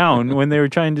wrote down when they were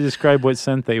trying to describe what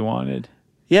scent they wanted.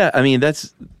 Yeah, I mean,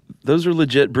 those are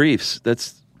legit briefs.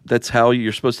 That's how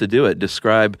you're supposed to do it.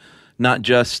 Describe not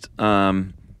just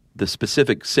the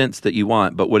specific scents that you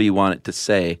want, but what do you want it to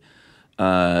say.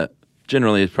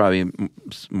 Generally, it's probably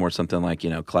more something like,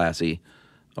 classy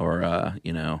or,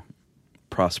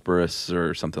 prosperous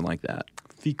or something like that.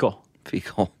 Fecal.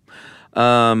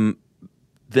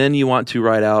 Then you want to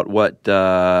write out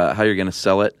how you're going to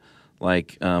sell it,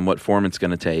 like what form it's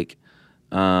going to take.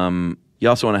 you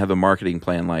also want to have a marketing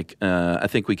plan. Like, I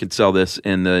think we could sell this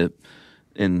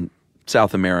in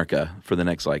South America for the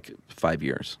next 5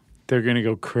 years. They're going to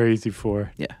go crazy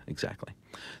for. Yeah, exactly.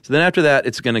 So then after that,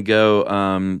 it's going to go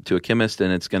to a chemist,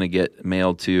 and it's going to get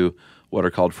mailed to what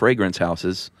are called fragrance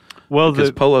houses. Well,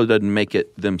 because Polo doesn't make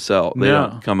it themselves. They No.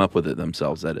 don't come up with it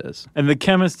themselves, that is. And the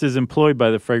chemist is employed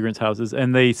by the fragrance houses,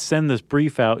 and they send this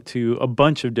brief out to a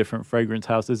bunch of different fragrance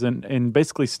houses and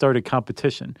basically start a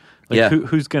competition.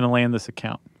 Who's going to land this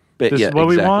account? This is what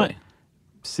we want.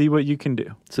 See what you can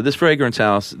do. So this fragrance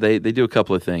house, they do a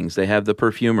couple of things. They have the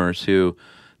perfumers who,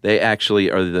 they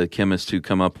actually are the chemists who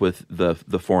come up with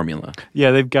the formula. Yeah,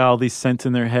 they've got all these scents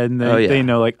in their head, and they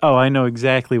know, I know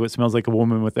exactly what smells like a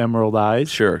woman with emerald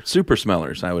eyes. Sure. Super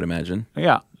smellers, I would imagine.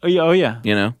 Yeah. Oh, yeah.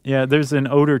 You know? Yeah, there's an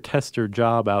odor tester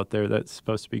job out there that's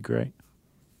supposed to be great.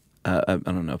 I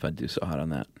don't know if I'd do so hot on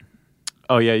that.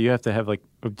 Oh, yeah, you have to have,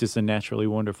 just a naturally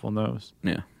wonderful nose.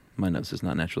 Yeah, my nose is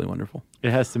not naturally wonderful. It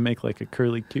has to make, a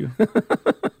curly Q.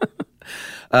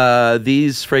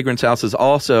 These fragrance houses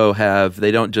also have,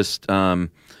 they don't just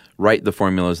write the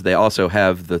formulas, they also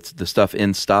have the stuff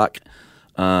in stock,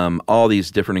 all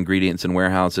these different ingredients in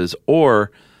warehouses,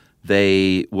 or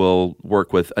they will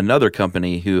work with another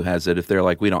company who has it if they're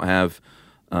like, we don't have,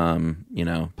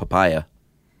 papaya,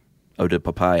 eau de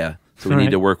papaya, so we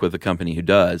need to work with a company who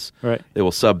does. Right. They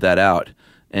will sub that out.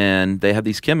 And they have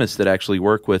these chemists that actually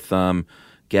work with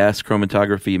gas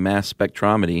chromatography, mass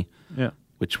spectrometry,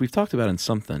 which we've talked about in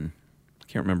something. I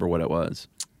can't remember what it was.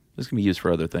 This can be used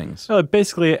for other things. Well, it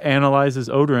basically analyzes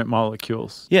odorant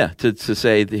molecules. Yeah, to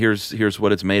say here's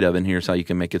what it's made of, and here's how you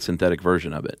can make a synthetic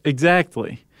version of it.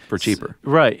 Exactly. For cheaper.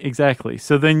 Right, exactly.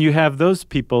 So then you have those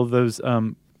people, those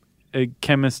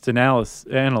chemist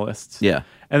analysts. Yeah.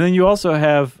 And then you also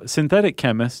have synthetic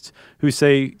chemists who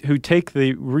take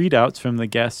the readouts from the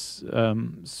gas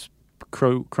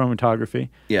chromatography.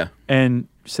 Yeah. And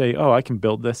say, oh, I can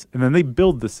build this. And then they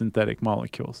build the synthetic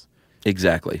molecules.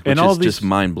 Exactly. Which and is just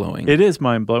mind-blowing. It is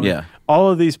mind-blowing. Yeah. All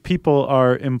of these people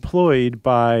are employed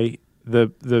by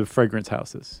the fragrance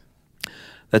houses.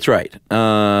 That's right.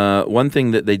 One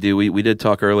thing that they do, we did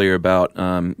talk earlier about,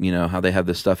 how they have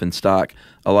this stuff in stock.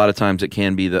 A lot of times it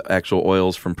can be the actual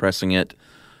oils from pressing it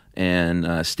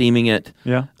and steaming it.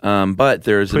 Yeah. But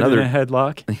there's Put another... in a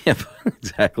headlock. Yeah,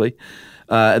 exactly.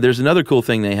 There's another cool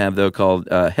thing they have, though, called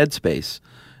Headspace.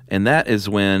 And that is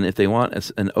when, if they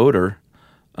want an odor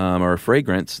or a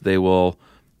fragrance, they will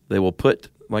put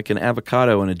like an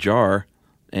avocado in a jar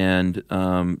and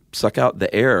suck out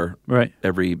the air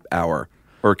every hour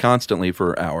or constantly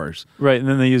for hours. Right, and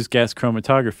then they use gas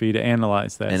chromatography to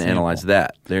analyze that sample. Analyze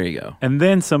that. There you go. And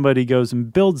then somebody goes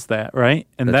and builds that, right?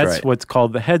 And that's right. What's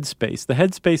called the headspace. The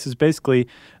headspace is basically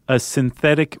a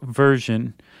synthetic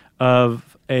version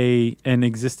of an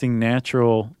existing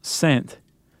natural scent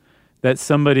that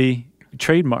somebody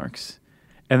trademarks.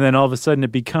 And then all of a sudden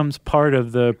it becomes part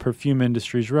of the perfume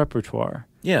industry's repertoire.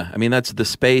 Yeah, I mean, that's the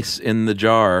space in the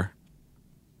jar.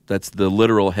 That's the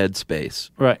literal headspace.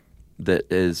 Right. That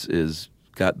is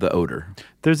got the odor.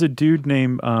 There's a dude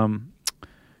named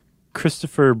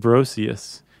Christopher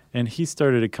Brosius, and he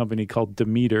started a company called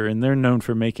Demeter, and they're known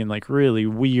for making like really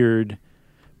weird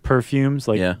perfumes,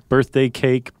 like birthday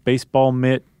cake, baseball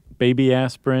mitt, baby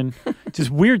aspirin,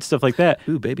 just weird stuff like that.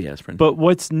 Ooh, baby aspirin. But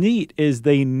what's neat is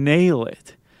they nail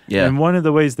it. Yeah. And one of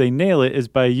the ways they nail it is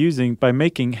by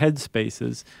making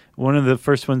headspaces. One of the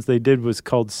first ones they did was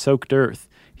called Soaked Earth.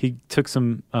 He took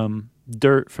some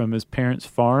dirt from his parents'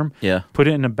 farm, put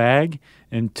it in a bag,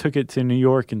 and took it to New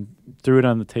York and threw it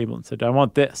on the table and said, I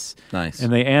want this. Nice.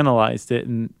 And they analyzed it,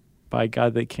 and by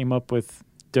God, they came up with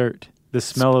dirt, the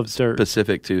smell of dirt.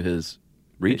 Specific to his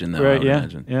region, though, right, I would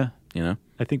imagine. Yeah. You know?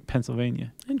 I think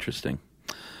Pennsylvania. Interesting.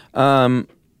 I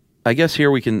guess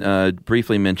here we can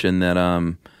briefly mention that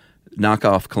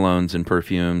knockoff colognes and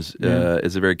perfumes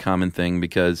is a very common thing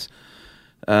because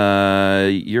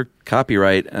your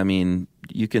copyright, I mean,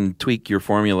 you can tweak your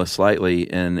formula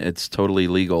slightly and it's totally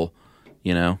legal,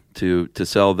 to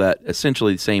sell that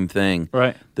essentially the same thing.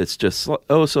 Right. That's just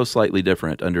so slightly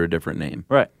different under a different name.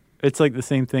 Right. It's like the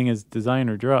same thing as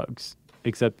designer drugs,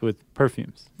 except with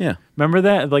perfumes. Yeah. Remember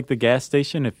that at like the gas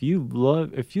station? If you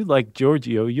like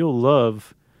Giorgio, you'll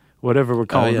love whatever we're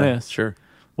calling this. Sure.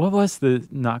 What was the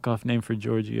knockoff name for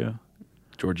Giorgio?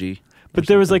 Georgie. But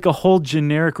there was like a whole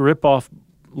generic ripoff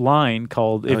line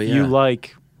called "If you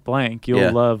like blank,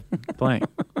 you'll love blank."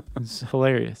 It's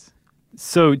hilarious.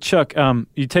 So Chuck,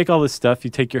 you take all this stuff. You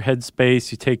take your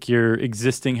headspace. You take your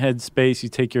existing headspace. You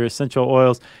take your essential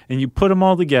oils, and you put them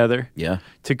all together. Yeah.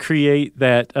 To create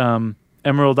that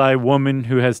emerald eye woman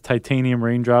who has titanium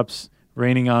raindrops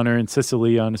raining on her in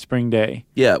Sicily on a spring day.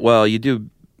 Yeah, well, you do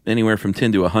anywhere from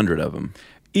 10 to 100 of them.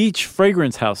 Each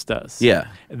fragrance house does. Yeah.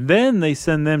 Then they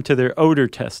send them to their odor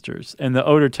testers, and the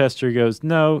odor tester goes,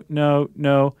 no, no,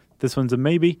 no, this one's a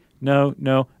maybe, no,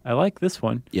 no, I like this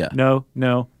one. Yeah. No,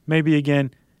 no, maybe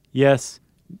again, yes,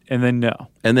 and then no.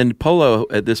 And then Polo,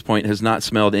 at this point, has not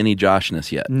smelled any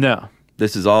Joshness yet. No.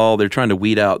 This is all, they're trying to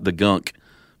weed out the gunk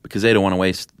because they don't want to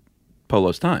waste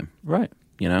Polo's time. Right.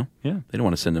 You know? Yeah. They don't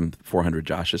want to send him 400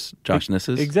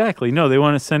 Joshnesses. Exactly. No, they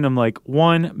want to send them like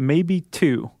 1, maybe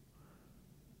 2.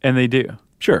 And they do.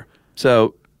 Sure.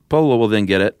 So Polo will then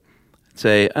get it,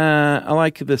 say, I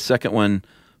like the second one,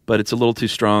 but it's a little too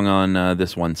strong on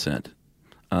this one scent.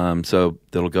 So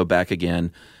they'll go back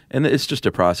again. And it's just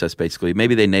a process, basically.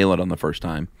 Maybe they nail it on the first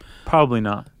time. Probably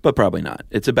not. But probably not.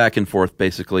 It's a back and forth,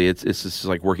 basically. It's just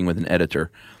like working with an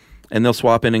editor. And they'll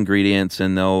swap in ingredients,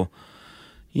 and they'll,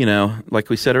 you know, like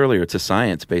we said earlier, it's a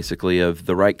science, basically, of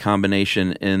the right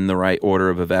combination in the right order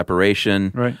of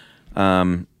evaporation. Right.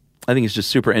 I think it's just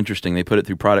super interesting. They put it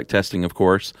through product testing, of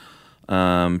course,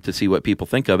 to see what people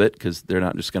think of it, because they're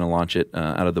not just going to launch it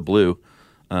out of the blue.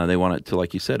 They want it to,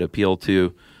 like you said, appeal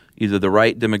to either the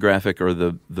right demographic or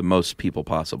the most people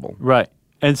possible. Right.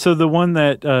 And so the one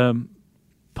that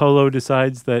Polo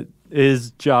decides that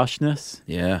is Joshness,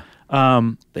 Yeah.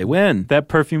 They win. that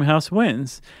perfume house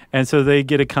wins. And so they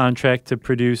get a contract to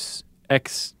produce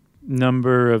X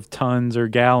number of tons or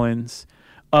gallons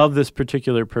of this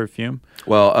particular perfume.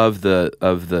 Well, of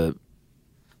the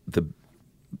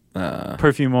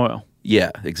Perfume oil.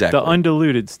 yeah, exactly. The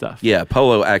undiluted stuff. Yeah,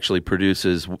 Polo actually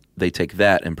produces, they take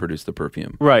that and produce the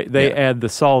perfume. Right. They Yeah. add the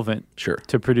solvent Sure.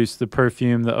 to produce the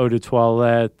perfume, the eau de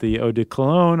toilette, the eau de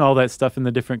cologne, all that stuff in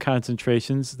the different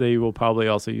concentrations. They will probably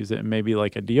also use it in maybe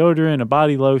like a deodorant, a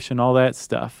body lotion, all that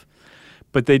stuff.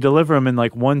 But they deliver them in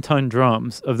like 1-ton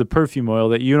drums of the perfume oil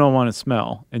that you don't want to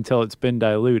smell until it's been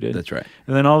diluted. That's right.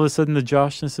 And then all of a sudden the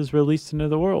Joshness is released into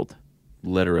the world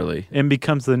Literally. and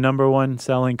becomes the number 1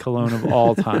 selling cologne of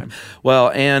all time. Well,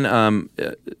 and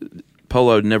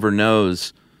Polo never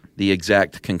knows the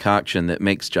exact concoction that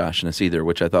makes Joshness either,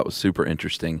 which I thought was super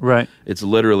interesting. Right. It's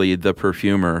literally the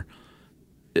perfumer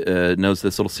knows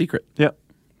this little secret. Yep.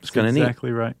 It's kind of neat.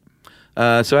 Exactly right.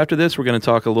 So after this, we're going to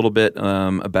talk a little bit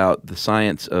about the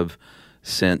science of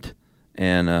scent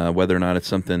and whether or not it's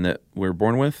something that we're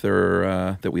born with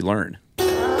or that we learn.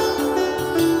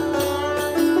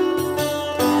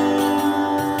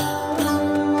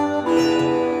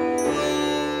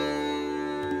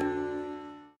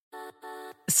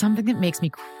 Something that makes me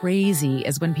crazy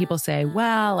is when people say,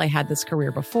 well, I had this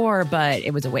career before, but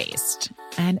it was a waste.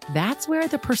 And that's where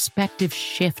the perspective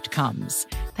shift comes,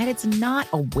 that it's not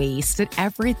a waste, that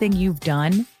everything you've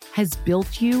done has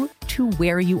built you to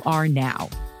where you are now.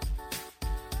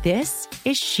 This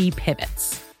is She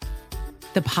Pivots,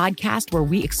 the podcast where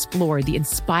we explore the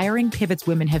inspiring pivots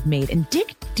women have made and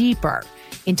dig deeper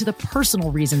into the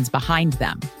personal reasons behind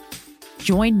them.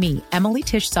 Join me, Emily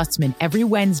Tish Sussman, every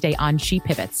Wednesday on She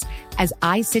Pivots as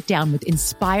I sit down with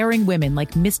inspiring women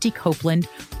like Misty Copeland,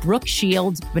 Brooke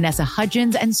Shields, Vanessa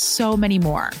Hudgens, and so many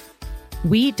more.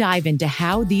 We dive into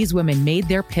how these women made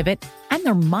their pivot and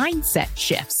their mindset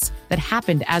shifts that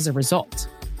happened as a result.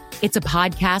 It's a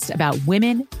podcast about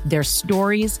women, their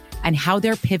stories, and how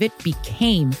their pivot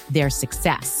became their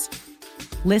success.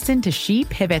 Listen to She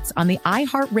Pivots on the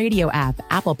iHeartRadio app,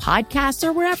 Apple Podcasts,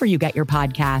 or wherever you get your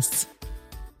podcasts.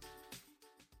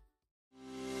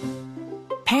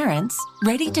 Parents,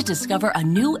 ready to discover a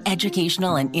new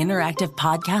educational and interactive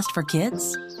podcast for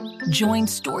kids? Join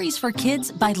Stories for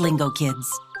Kids by Lingo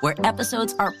Kids, where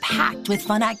episodes are packed with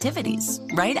fun activities.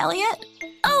 Right, Elliot?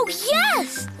 Oh,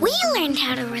 yes! We learned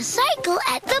how to recycle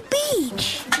at the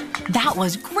beach. That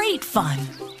was great fun.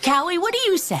 Callie, what do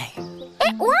you say?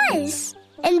 It was.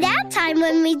 And that time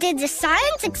when we did the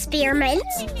science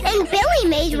experiments and Billy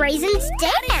made raisins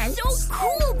dance. So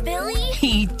cool, Billy.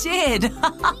 He did.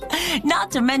 Not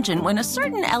to mention when a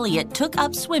certain Elliot took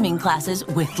up swimming classes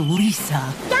with Lisa.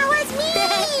 That was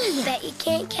me. Bet you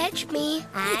can't catch me.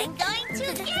 I'm going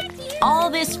to get you.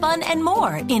 All this fun and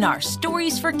more in our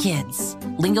Stories for Kids.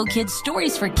 Lingo Kids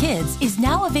Stories for Kids is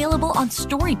now available on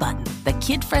Storybutton, the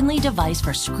kid-friendly device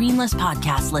for screenless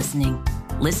podcast listening.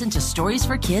 Listen to Stories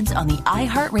for Kids on the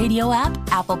iHeartRadio app,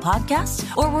 Apple Podcasts,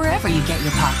 or wherever you get your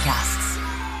podcasts.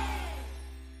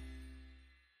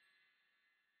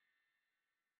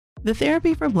 The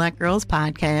Therapy for Black Girls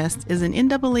podcast is an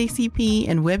NAACP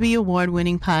and Webby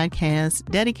Award-winning podcast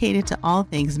dedicated to all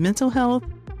things mental health,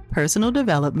 personal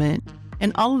development,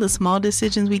 and all of the small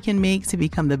decisions we can make to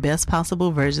become the best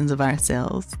possible versions of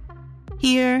ourselves.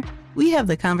 Here, We have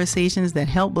the conversations that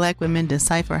help Black women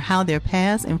decipher how their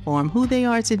past inform who they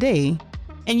are today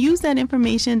and use that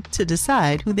information to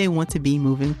decide who they want to be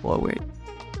moving forward.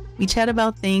 We chat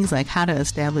about things like how to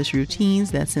establish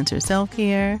routines that center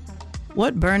self-care,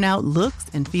 what burnout looks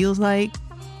and feels like,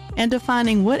 and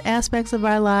defining what aspects of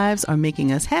our lives are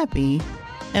making us happy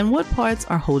and what parts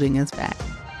are holding us back.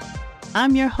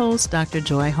 I'm your host, Dr.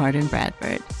 Joy Harden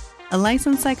Bradford, a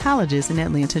licensed psychologist in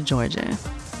Atlanta, Georgia,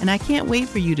 and I can't wait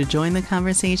for you to join the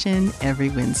conversation every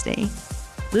Wednesday.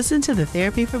 Listen to the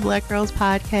Therapy for Black Girls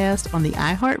podcast on the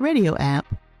iHeartRadio app,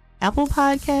 Apple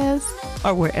Podcasts,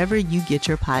 or wherever you get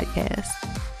your podcasts.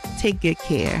 Take good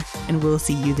care, and we'll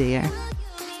see you there.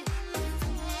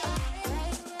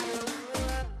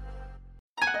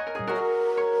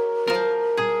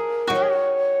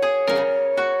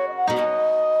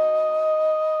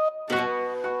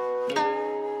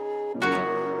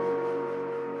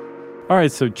 All right,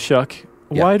 so Chuck,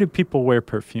 why do people wear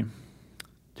perfume?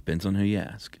 Depends on who you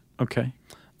ask. Okay.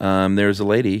 There's a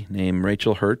lady named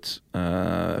Rachel Hertz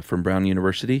from Brown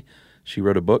University. She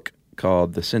wrote a book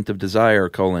called The Scent of Desire,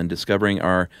 Discovering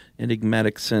Our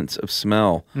Enigmatic Sense of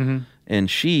Smell. Mm-hmm. And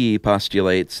she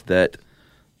postulates that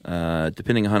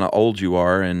depending on how old you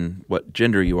are and what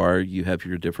gender you are, you have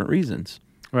your different reasons.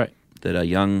 Right. That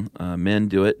young men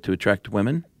do it to attract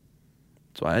women.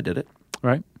 That's why I did it.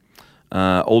 Right.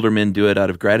 Older men do it out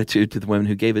of gratitude to the women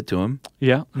who gave it to them.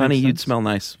 Yeah. Honey, you'd smell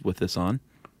nice with this on.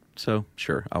 So,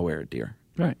 sure, I'll wear it, dear.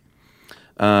 Right.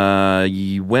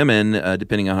 Women,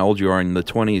 depending on how old you are, in the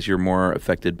 20s, you're more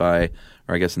affected by,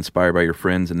 or I guess inspired by your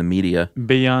friends in the media.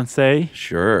 Beyonce.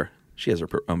 Sure. She has her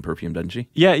own perfume, doesn't she?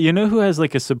 Yeah, you know who has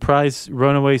like a surprise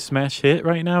runaway smash hit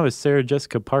right now is Sarah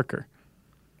Jessica Parker.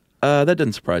 That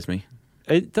doesn't surprise me.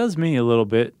 It does me a little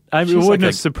bit. I mean, it wouldn't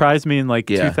have surprised me in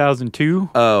 2002.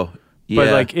 Oh, yeah.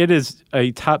 But it is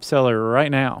a top seller right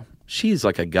now. She's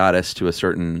like a goddess to a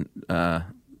certain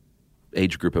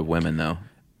age group of women, though.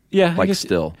 Yeah. I guess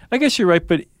you're right,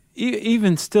 but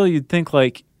even still, you'd think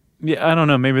I don't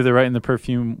know, maybe they're right in the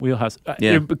perfume wheelhouse.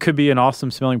 Yeah. It could be an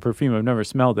awesome smelling perfume. I've never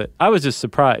smelled it. I was just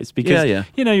surprised because,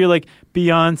 you're like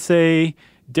Beyonce,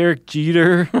 Derek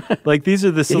Jeter, these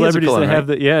are the celebrities that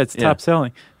have top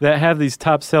selling, that have these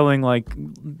top selling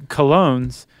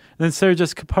colognes. And then Sarah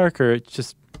Jessica Parker,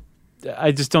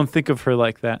 I just don't think of her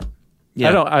like that.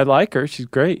 Yeah. I like her. She's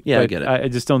great. Yeah, but I get it. I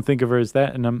just don't think of her as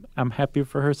that, and I'm happy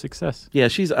for her success. Yeah,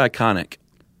 she's iconic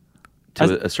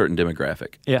to a certain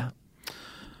demographic. Yeah.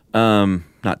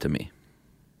 Not to me.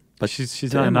 But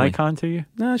she's not Emily. An icon to you?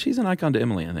 No, she's an icon to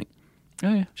Emily, I think.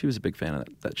 Oh, yeah. She was a big fan of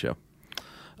that show.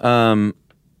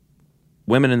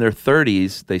 Women in their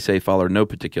 30s, they say, follow no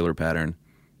particular pattern.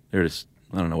 They're just,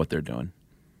 I don't know what they're doing.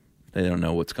 They don't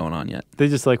know what's going on yet. They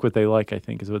just like what they like, I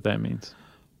think, is what that means.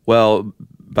 Well,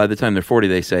 by the time they're 40,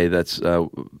 they say that's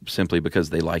simply because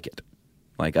they like it.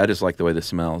 I just like the way this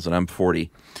smells, and I'm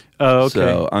 40. Oh, okay.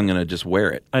 So I'm going to just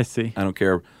wear it. I see. I don't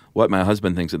care what my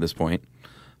husband thinks at this point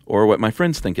or what my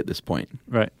friends think at this point.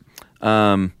 Right.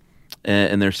 In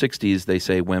their 60s, they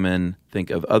say women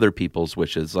think of other people's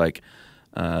wishes,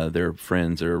 their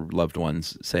friends or loved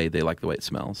ones say they like the way it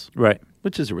smells. Right.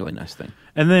 Which is a really nice thing.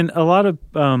 And then a lot of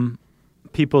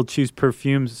people choose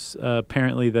perfumes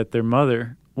apparently that their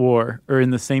mother wore or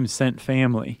in the same scent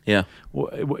family. Yeah.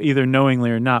 Either knowingly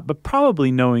or not, but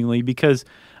probably knowingly because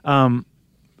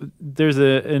there's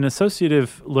an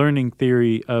associative learning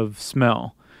theory of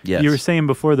smell. Yes. You were saying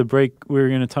before the break we were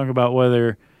going to talk about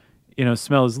whether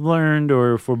smell is learned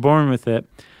or if we're born with it.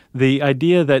 The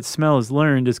idea that smell is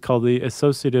learned is called the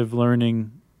associative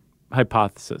learning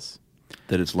hypothesis.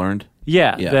 That it's learned?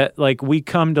 Yeah, that we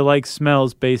come to like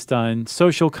smells based on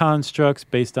social constructs,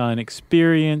 based on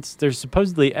experience. There's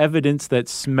supposedly evidence that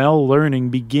smell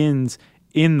learning begins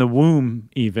in the womb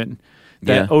even.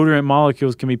 That odorant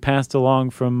molecules can be passed along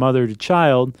from mother to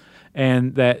child,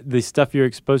 and that the stuff you're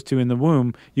exposed to in the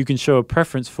womb, you can show a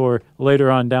preference for later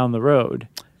on down the road.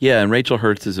 Yeah, and Rachel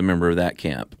Hertz is a member of that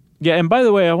camp. Yeah, and by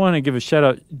the way, I want to give a shout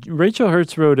out. Rachel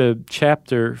Hertz wrote a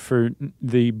chapter for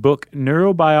the book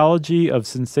Neurobiology of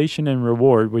Sensation and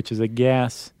Reward, which is a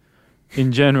gas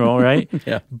in general, right?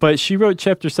 Yeah. But she wrote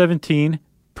chapter 17,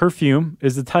 Perfume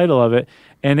is the title of it,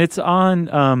 and it's on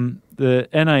the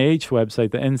NIH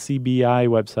website, the NCBI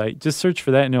website. Just search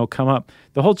for that and it'll come up.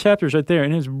 The whole chapter is right there,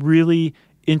 and it's really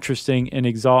interesting and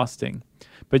exhausting.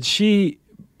 But she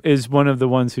is one of the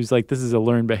ones who's like, this is a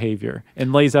learned behavior,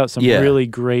 and lays out some really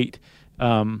great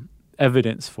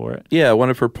evidence for it. Yeah,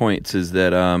 one of her points is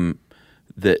that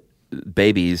that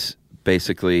babies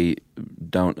basically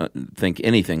don't think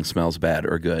anything smells bad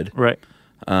or good. Right.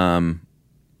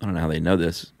 I don't know how they know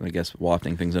this. I guess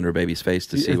wafting things under a baby's face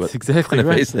to see It's what exactly kind of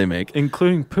right. face they make.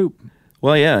 Including poop.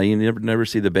 Well, yeah, you never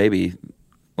see the baby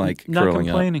like Not curling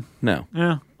complaining. up. No.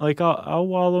 Yeah, like I'll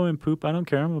wallow in poop. I don't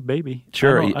care. I'm a baby.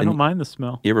 Sure, I don't mind the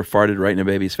smell. You ever farted right in a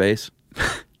baby's face?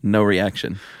 No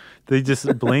reaction. They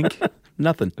just blink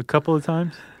Nothing. a couple of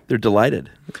times. They're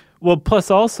delighted. Well, plus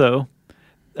also,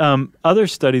 other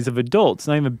studies of adults,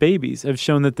 not even babies, have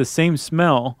shown that the same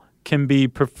smell can be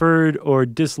preferred or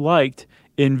disliked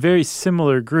in very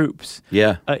similar groups.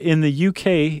 Yeah. In the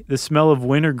UK, the smell of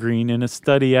wintergreen in a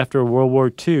study after World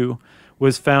War II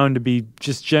was found to be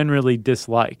just generally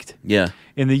disliked. Yeah.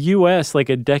 In the U.S., like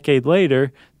a decade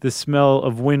later, the smell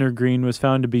of wintergreen was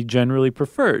found to be generally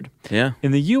preferred. Yeah.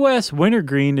 In the U.S.,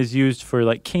 wintergreen is used for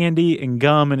like candy and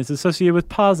gum, and it's associated with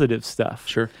positive stuff.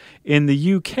 Sure. In the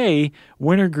U.K.,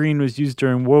 wintergreen was used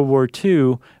during World War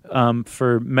II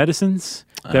for medicines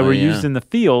that were used in the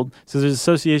field. So there's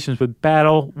associations with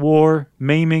battle, war,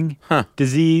 maiming,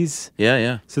 disease. Yeah,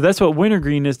 yeah. So that's what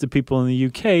wintergreen is to people in the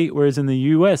UK, whereas in the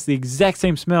US, the exact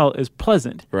same smell is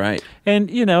pleasant. Right.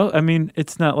 And, I mean,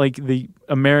 it's not like the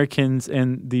Americans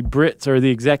and the Brits are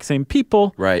the exact same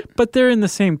people. Right. But they're in the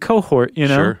same cohort,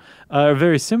 Sure. A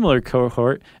very similar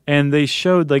cohort. And they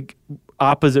showed, like,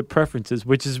 opposite preferences,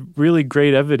 which is really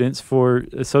great evidence for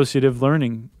associative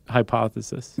learning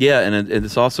hypothesis. Yeah, and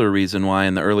it's also a reason why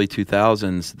in the early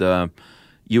 2000s the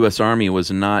U.S. Army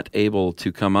was not able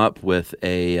to come up with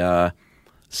a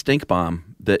stink bomb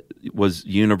that was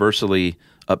universally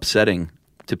upsetting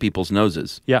to people's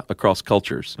noses across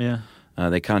cultures. Yeah.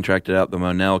 They contracted out the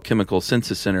Monell Chemical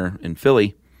Synthesis Center in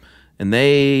Philly, and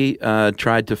they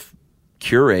tried to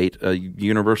curate a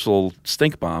universal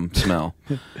stink bomb smell.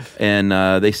 And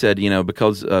they said,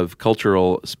 because of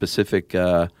cultural specific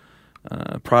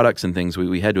products and things,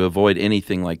 we had to avoid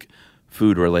anything like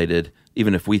food related,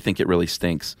 even if we think it really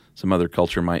stinks. Some other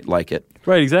culture might like it.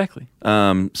 Right, exactly.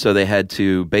 So they had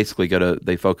to basically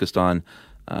they focused on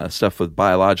stuff with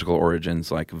biological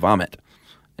origins like vomit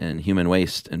and human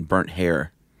waste and burnt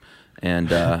hair. And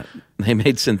they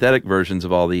made synthetic versions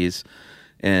of all these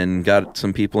and got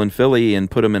some people in Philly and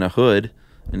put them in a hood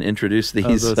and introduced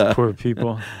these. Oh, those poor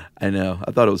people. I know.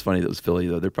 I thought it was funny that it was Philly,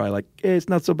 though. They're probably like, hey, it's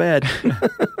not so bad.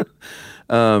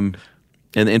 And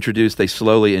they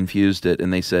slowly infused it,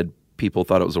 and they said people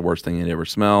thought it was the worst thing they'd ever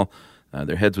smell.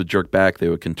 Their heads would jerk back, they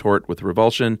would contort with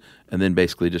revulsion, and then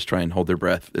basically just try and hold their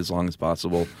breath as long as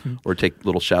possible or take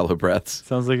little shallow breaths.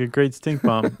 Sounds like a great stink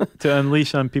bomb to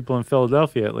unleash on people in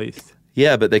Philadelphia, at least.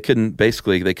 Yeah, but they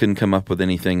couldn't come up with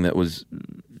anything that was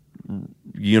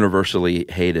universally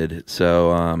hated.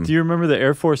 So, do you remember the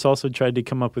Air Force also tried to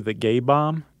come up with a gay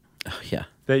bomb? Yeah.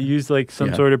 That used like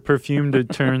some sort of perfume to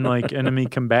turn like enemy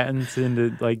combatants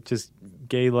into like just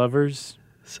gay lovers?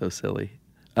 So silly.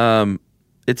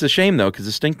 It's a shame though, because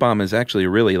the stink bomb is actually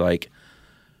really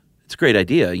it's a great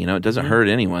idea. It doesn't hurt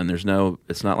anyone.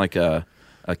 It's not like a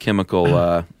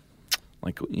chemical,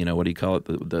 what do you call it?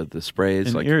 The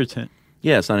sprays. An irritant.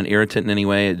 Yeah, it's not an irritant in any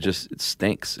way. It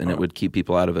stinks, and it would keep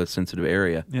people out of a sensitive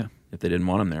area if they didn't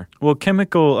want them there. Well,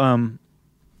 chemical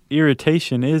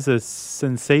irritation is a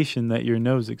sensation that your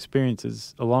nose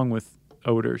experiences along with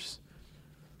odors.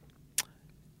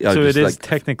 So it is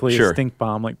technically a stink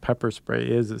bomb, like pepper spray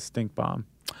is a stink bomb.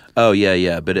 Oh,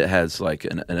 yeah, but it has like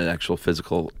an actual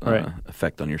physical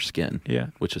effect on your skin,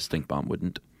 which a stink bomb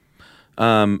wouldn't.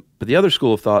 But the other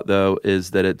school of thought, though,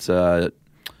 is that it's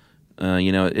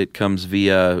it comes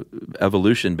via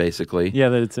evolution, basically. Yeah,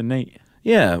 that it's innate.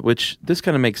 Yeah, which this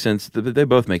kind of makes sense. They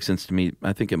both make sense to me.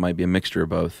 I think it might be a mixture of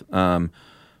both.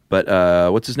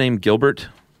 But what's his name? Gilbert?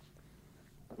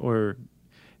 Or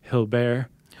Hilbert?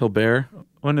 Hilbert?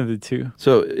 One of the two.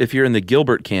 So if you're in the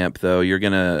Gilbert camp, though, you're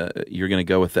gonna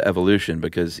go with the evolution,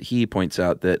 because he points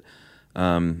out that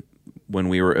when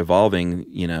we were evolving,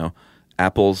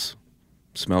 apples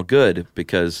smell good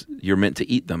because you're meant to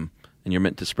eat them and you're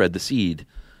meant to spread the seed.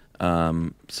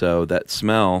 So that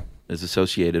smell is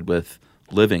associated with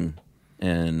living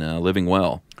and living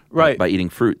well, right, by eating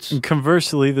fruits. And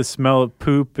conversely, the smell of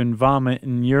poop and vomit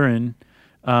and urine,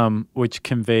 which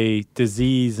convey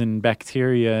disease and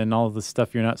bacteria and all the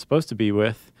stuff you're not supposed to be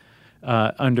with,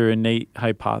 under innate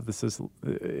hypothesis,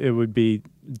 it would be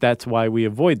that's why we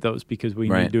avoid those, because we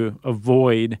need to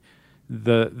avoid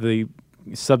the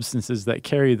substances that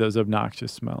carry those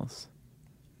obnoxious smells.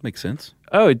 Makes sense.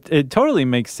 Oh, it totally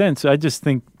makes sense. I just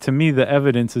think, to me, the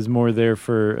evidence is more there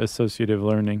for associative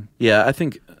learning. Yeah, I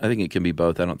think it can be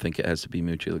both. I don't think it has to be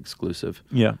mutually exclusive.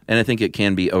 Yeah, and I think it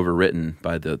can be overwritten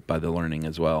by the learning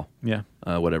as well. Yeah,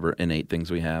 whatever innate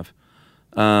things we have.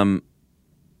 And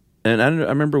I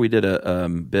remember we did a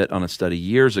bit on a study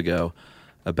years ago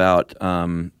about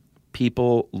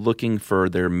people looking for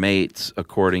their mates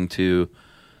according to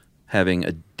having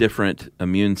a different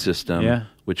immune system,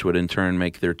 which would in turn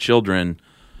make their children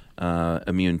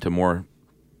immune to more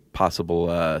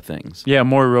possible things. Yeah,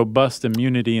 more robust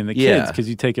immunity in the kids because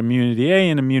you take immunity A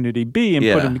and immunity B and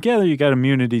put them together, you got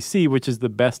immunity C, which is the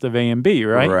best of A and B,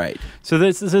 right? Right. So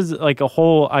this is like a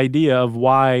whole idea of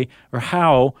why or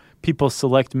how people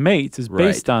select mates is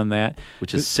based on that.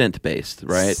 Which is scent-based,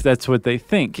 right? That's what they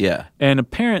think. Yeah. And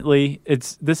apparently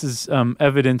this is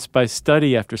evidenced by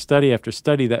study after study after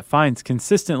study that finds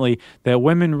consistently that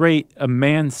women rate a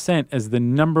man's scent as the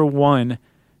number one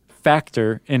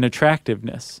factor in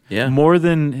attractiveness. Yeah. More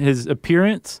than his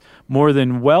appearance, more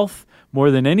than wealth,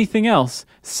 more than anything else,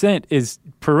 scent is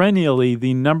perennially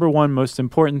the number one most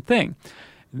important thing.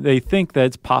 They think that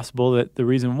it's possible that the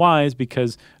reason why is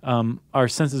because our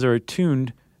senses are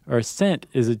attuned, our scent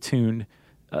is attuned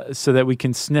so that we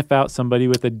can sniff out somebody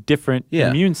with a different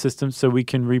immune system so we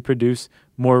can reproduce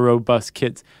more robust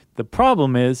kids. The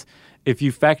problem is, if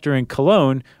you factor in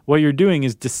cologne, what you're doing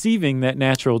is deceiving that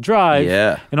natural drive.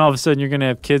 Yeah. And all of a sudden you're going to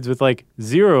have kids with like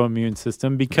zero immune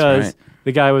system because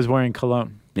the guy was wearing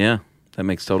cologne. Yeah, that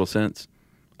makes total sense.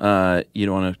 You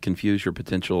don't want to confuse your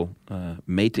potential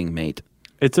mating mate.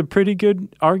 It's a pretty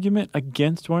good argument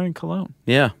against wearing cologne.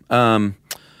 Yeah.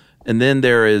 And then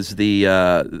there is the,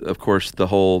 of course, the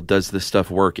whole does this stuff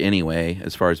work anyway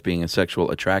as far as being a sexual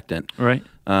attractant. Right.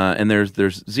 And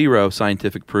there's zero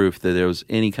scientific proof that there was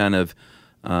any kind of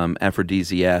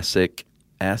aphrodisiac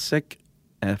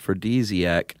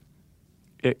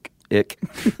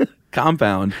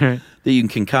compound that you can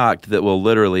concoct that will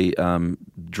literally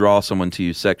draw someone to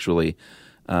you sexually.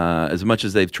 As much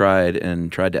as they've tried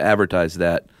to advertise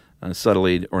that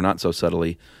subtly or not so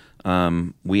subtly,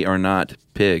 we are not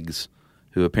pigs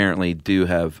who apparently do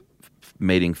have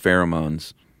mating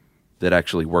pheromones that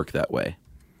actually work that way.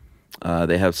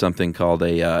 They have something called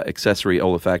a accessory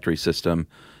olfactory system,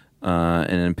 and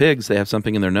in pigs they have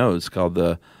something in their nose called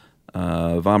the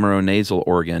vomeronasal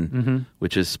organ,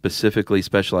 which is specifically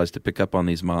specialized to pick up on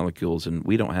these molecules, and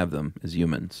we don't have them as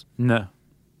humans. No,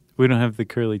 we don't have the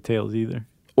curly tails either.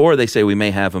 Or they say we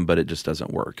may have them, but it just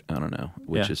doesn't work. I don't know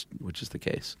which is the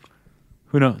case.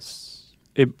 Who knows?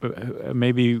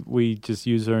 Maybe we just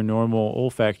use our normal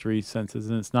olfactory senses,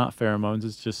 and it's not pheromones;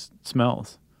 it's just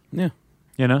smells. Yeah.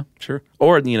 You know? Sure.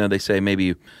 Or, they say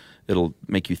maybe it'll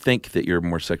make you think that you're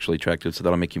more sexually attractive, so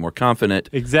that'll make you more confident.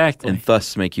 Exactly. And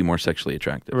thus make you more sexually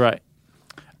attractive. Right.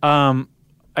 I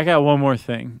got one more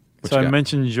thing. What so you I got?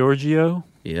 mentioned Giorgio.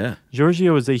 Yeah.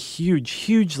 Giorgio is a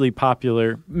hugely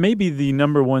popular, maybe the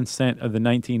number one scent of the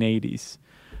 1980s.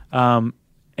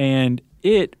 And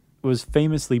it was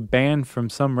famously banned from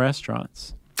some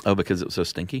restaurants. Oh, because it was so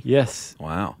stinky? Yes.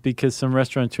 Wow. Because some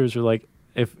restaurateurs were like,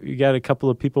 if you got a couple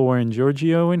of people wearing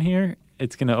Giorgio in here,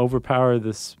 it's going to overpower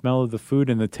the smell of the food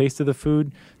and the taste of the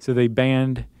food. So they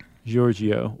banned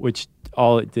Giorgio, which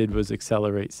all it did was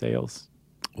accelerate sales.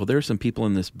 Well, there are some people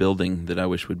in this building that I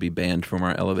wish would be banned from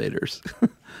our elevators.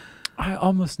 I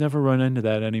almost never run into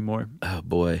that anymore. Oh,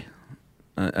 boy.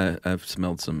 I've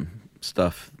smelled some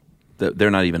stuff that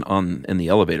they're not even in the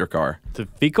elevator car. Is it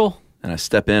fecal? And I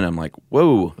step in, I'm like,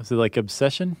 whoa. Is it like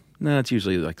Obsession? No, it's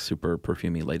usually like super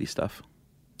perfumey lady stuff.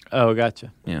 Oh,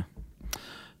 gotcha. Yeah.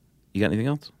 You got anything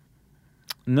else?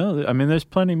 No, I mean, there's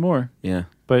plenty more. Yeah.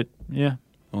 But, yeah.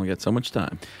 Only got so much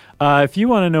time. If you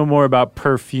want to know more about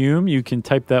perfume, you can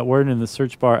type that word in the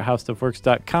search bar at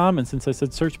howstuffworks.com. And since I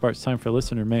said search bar, it's time for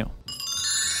listener mail.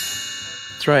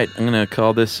 That's right. I'm going to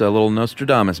call this a little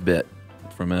Nostradamus bit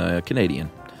from a Canadian.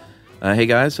 Hey,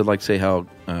 guys, I'd like to say how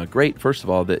great, first of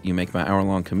all, that you make my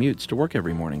hour-long commutes to work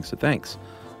every morning, so thanks.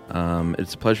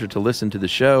 It's a pleasure to listen to the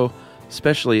show,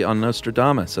 especially on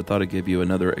Nostradamus. I thought I'd give you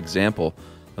another example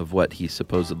of what he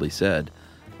supposedly said.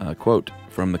 Quote,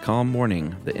 "From the calm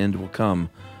morning, the end will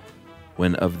come,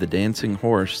 when of the dancing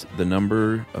horse, the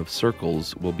number of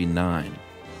circles will be 9.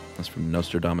 That's from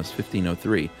Nostradamus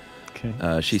 1503.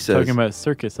 Okay. She says, talking about a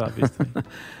circus, obviously.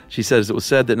 She says, it was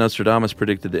said that Nostradamus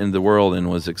predicted the end of the world and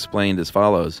was explained as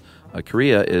follows.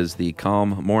 Korea is the calm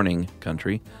morning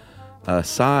country.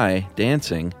 Psy,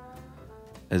 dancing,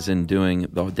 as in doing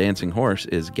the dancing horse,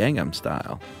 is Gangnam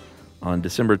Style. On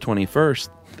December 21st,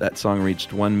 that song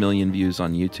reached 1 million views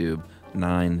on YouTube,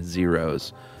 9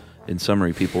 zeros. In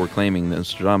summary, people were claiming that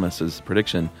Nostradamus'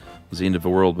 prediction was the end of the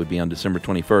world would be on December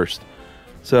 21st.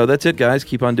 So that's it, guys.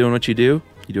 Keep on doing what you do.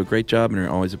 You do a great job and you're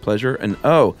always a pleasure. And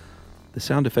the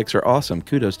sound effects are awesome.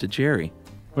 Kudos to Jerry.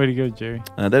 Way to go, Jerry.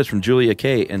 That is from Julia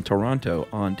K. in Toronto,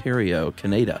 Ontario,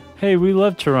 Canada. Hey, we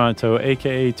love Toronto,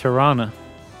 a.k.a. Tirana,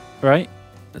 right?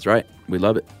 That's right. We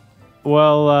love it.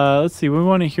 Well, let's see. We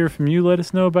want to hear from you. Let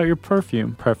us know about your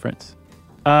perfume preference.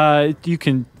 You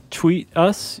can tweet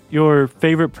us your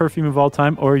favorite perfume of all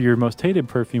time or your most hated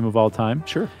perfume of all time.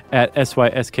 Sure. At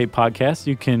SYSK Podcast.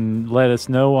 You can let us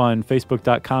know on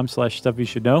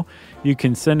Facebook.com/StuffYouShouldKnow. You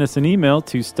can send us an email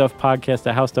to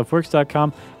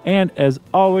StuffPodcast@HowStuffWorks.com. And as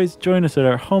always, join us at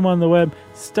our home on the web,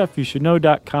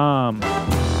 StuffYouShouldKnow.com.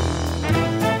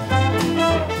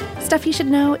 Stuff You Should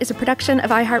Know is a production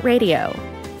of iHeartRadio.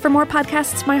 For more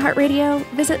podcasts from iHeartRadio,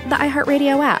 visit the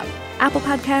iHeartRadio app, Apple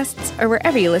Podcasts, or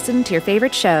wherever you listen to your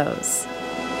favorite shows.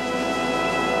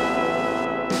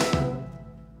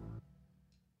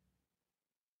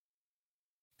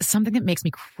 Something that makes me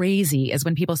crazy is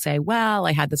when people say, well,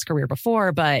 I had this career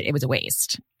before, but it was a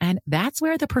waste. And that's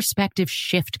where the perspective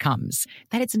shift comes,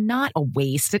 that it's not a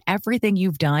waste, that everything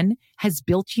you've done has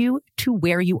built you to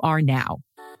where you are now.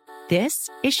 This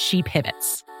is She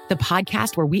Pivots, the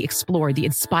podcast where we explore the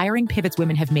inspiring pivots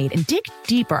women have made and dig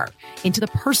deeper into the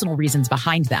personal reasons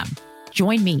behind them.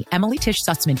 Join me, Emily Tish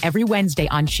Sussman, every Wednesday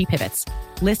on She Pivots.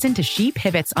 Listen to She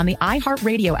Pivots on the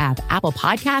iHeartRadio app, Apple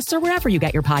Podcasts, or wherever you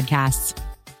get your podcasts.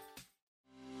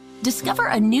 Discover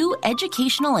a new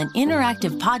educational and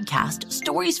interactive podcast,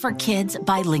 Stories for Kids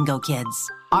by Lingo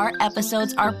Kids. Our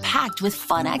episodes are packed with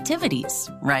fun activities.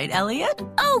 Right, Elliot?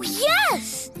 Oh,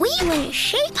 yes! We went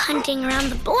shape hunting around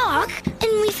the block,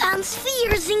 and we found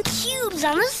spheres and cubes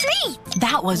on the street.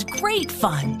 That was great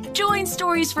fun. Join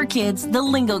Stories for Kids, the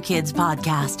Lingo Kids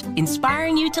podcast,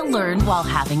 inspiring you to learn while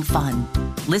having fun.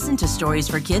 Listen to Stories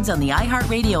for Kids on the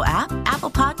iHeartRadio app, Apple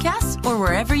Podcasts, or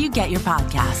wherever you get your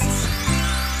podcasts.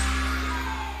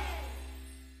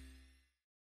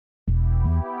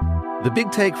 The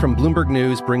Big Take from Bloomberg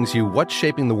News brings you what's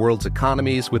shaping the world's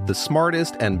economies with the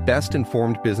smartest and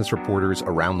best-informed business reporters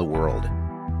around the world.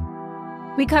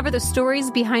 We cover the stories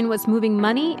behind what's moving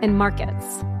money and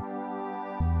markets,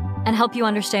 and help you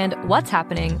understand what's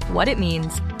happening, what it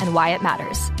means, and why it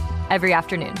matters every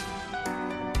afternoon.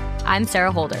 I'm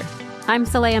Sarah Holder. I'm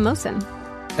Saleha Mohsin.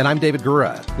 And I'm David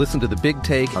Gura. Listen to The Big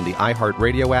Take on the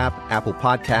iHeartRadio app, Apple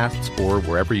Podcasts, or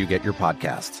wherever you get your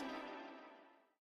podcasts.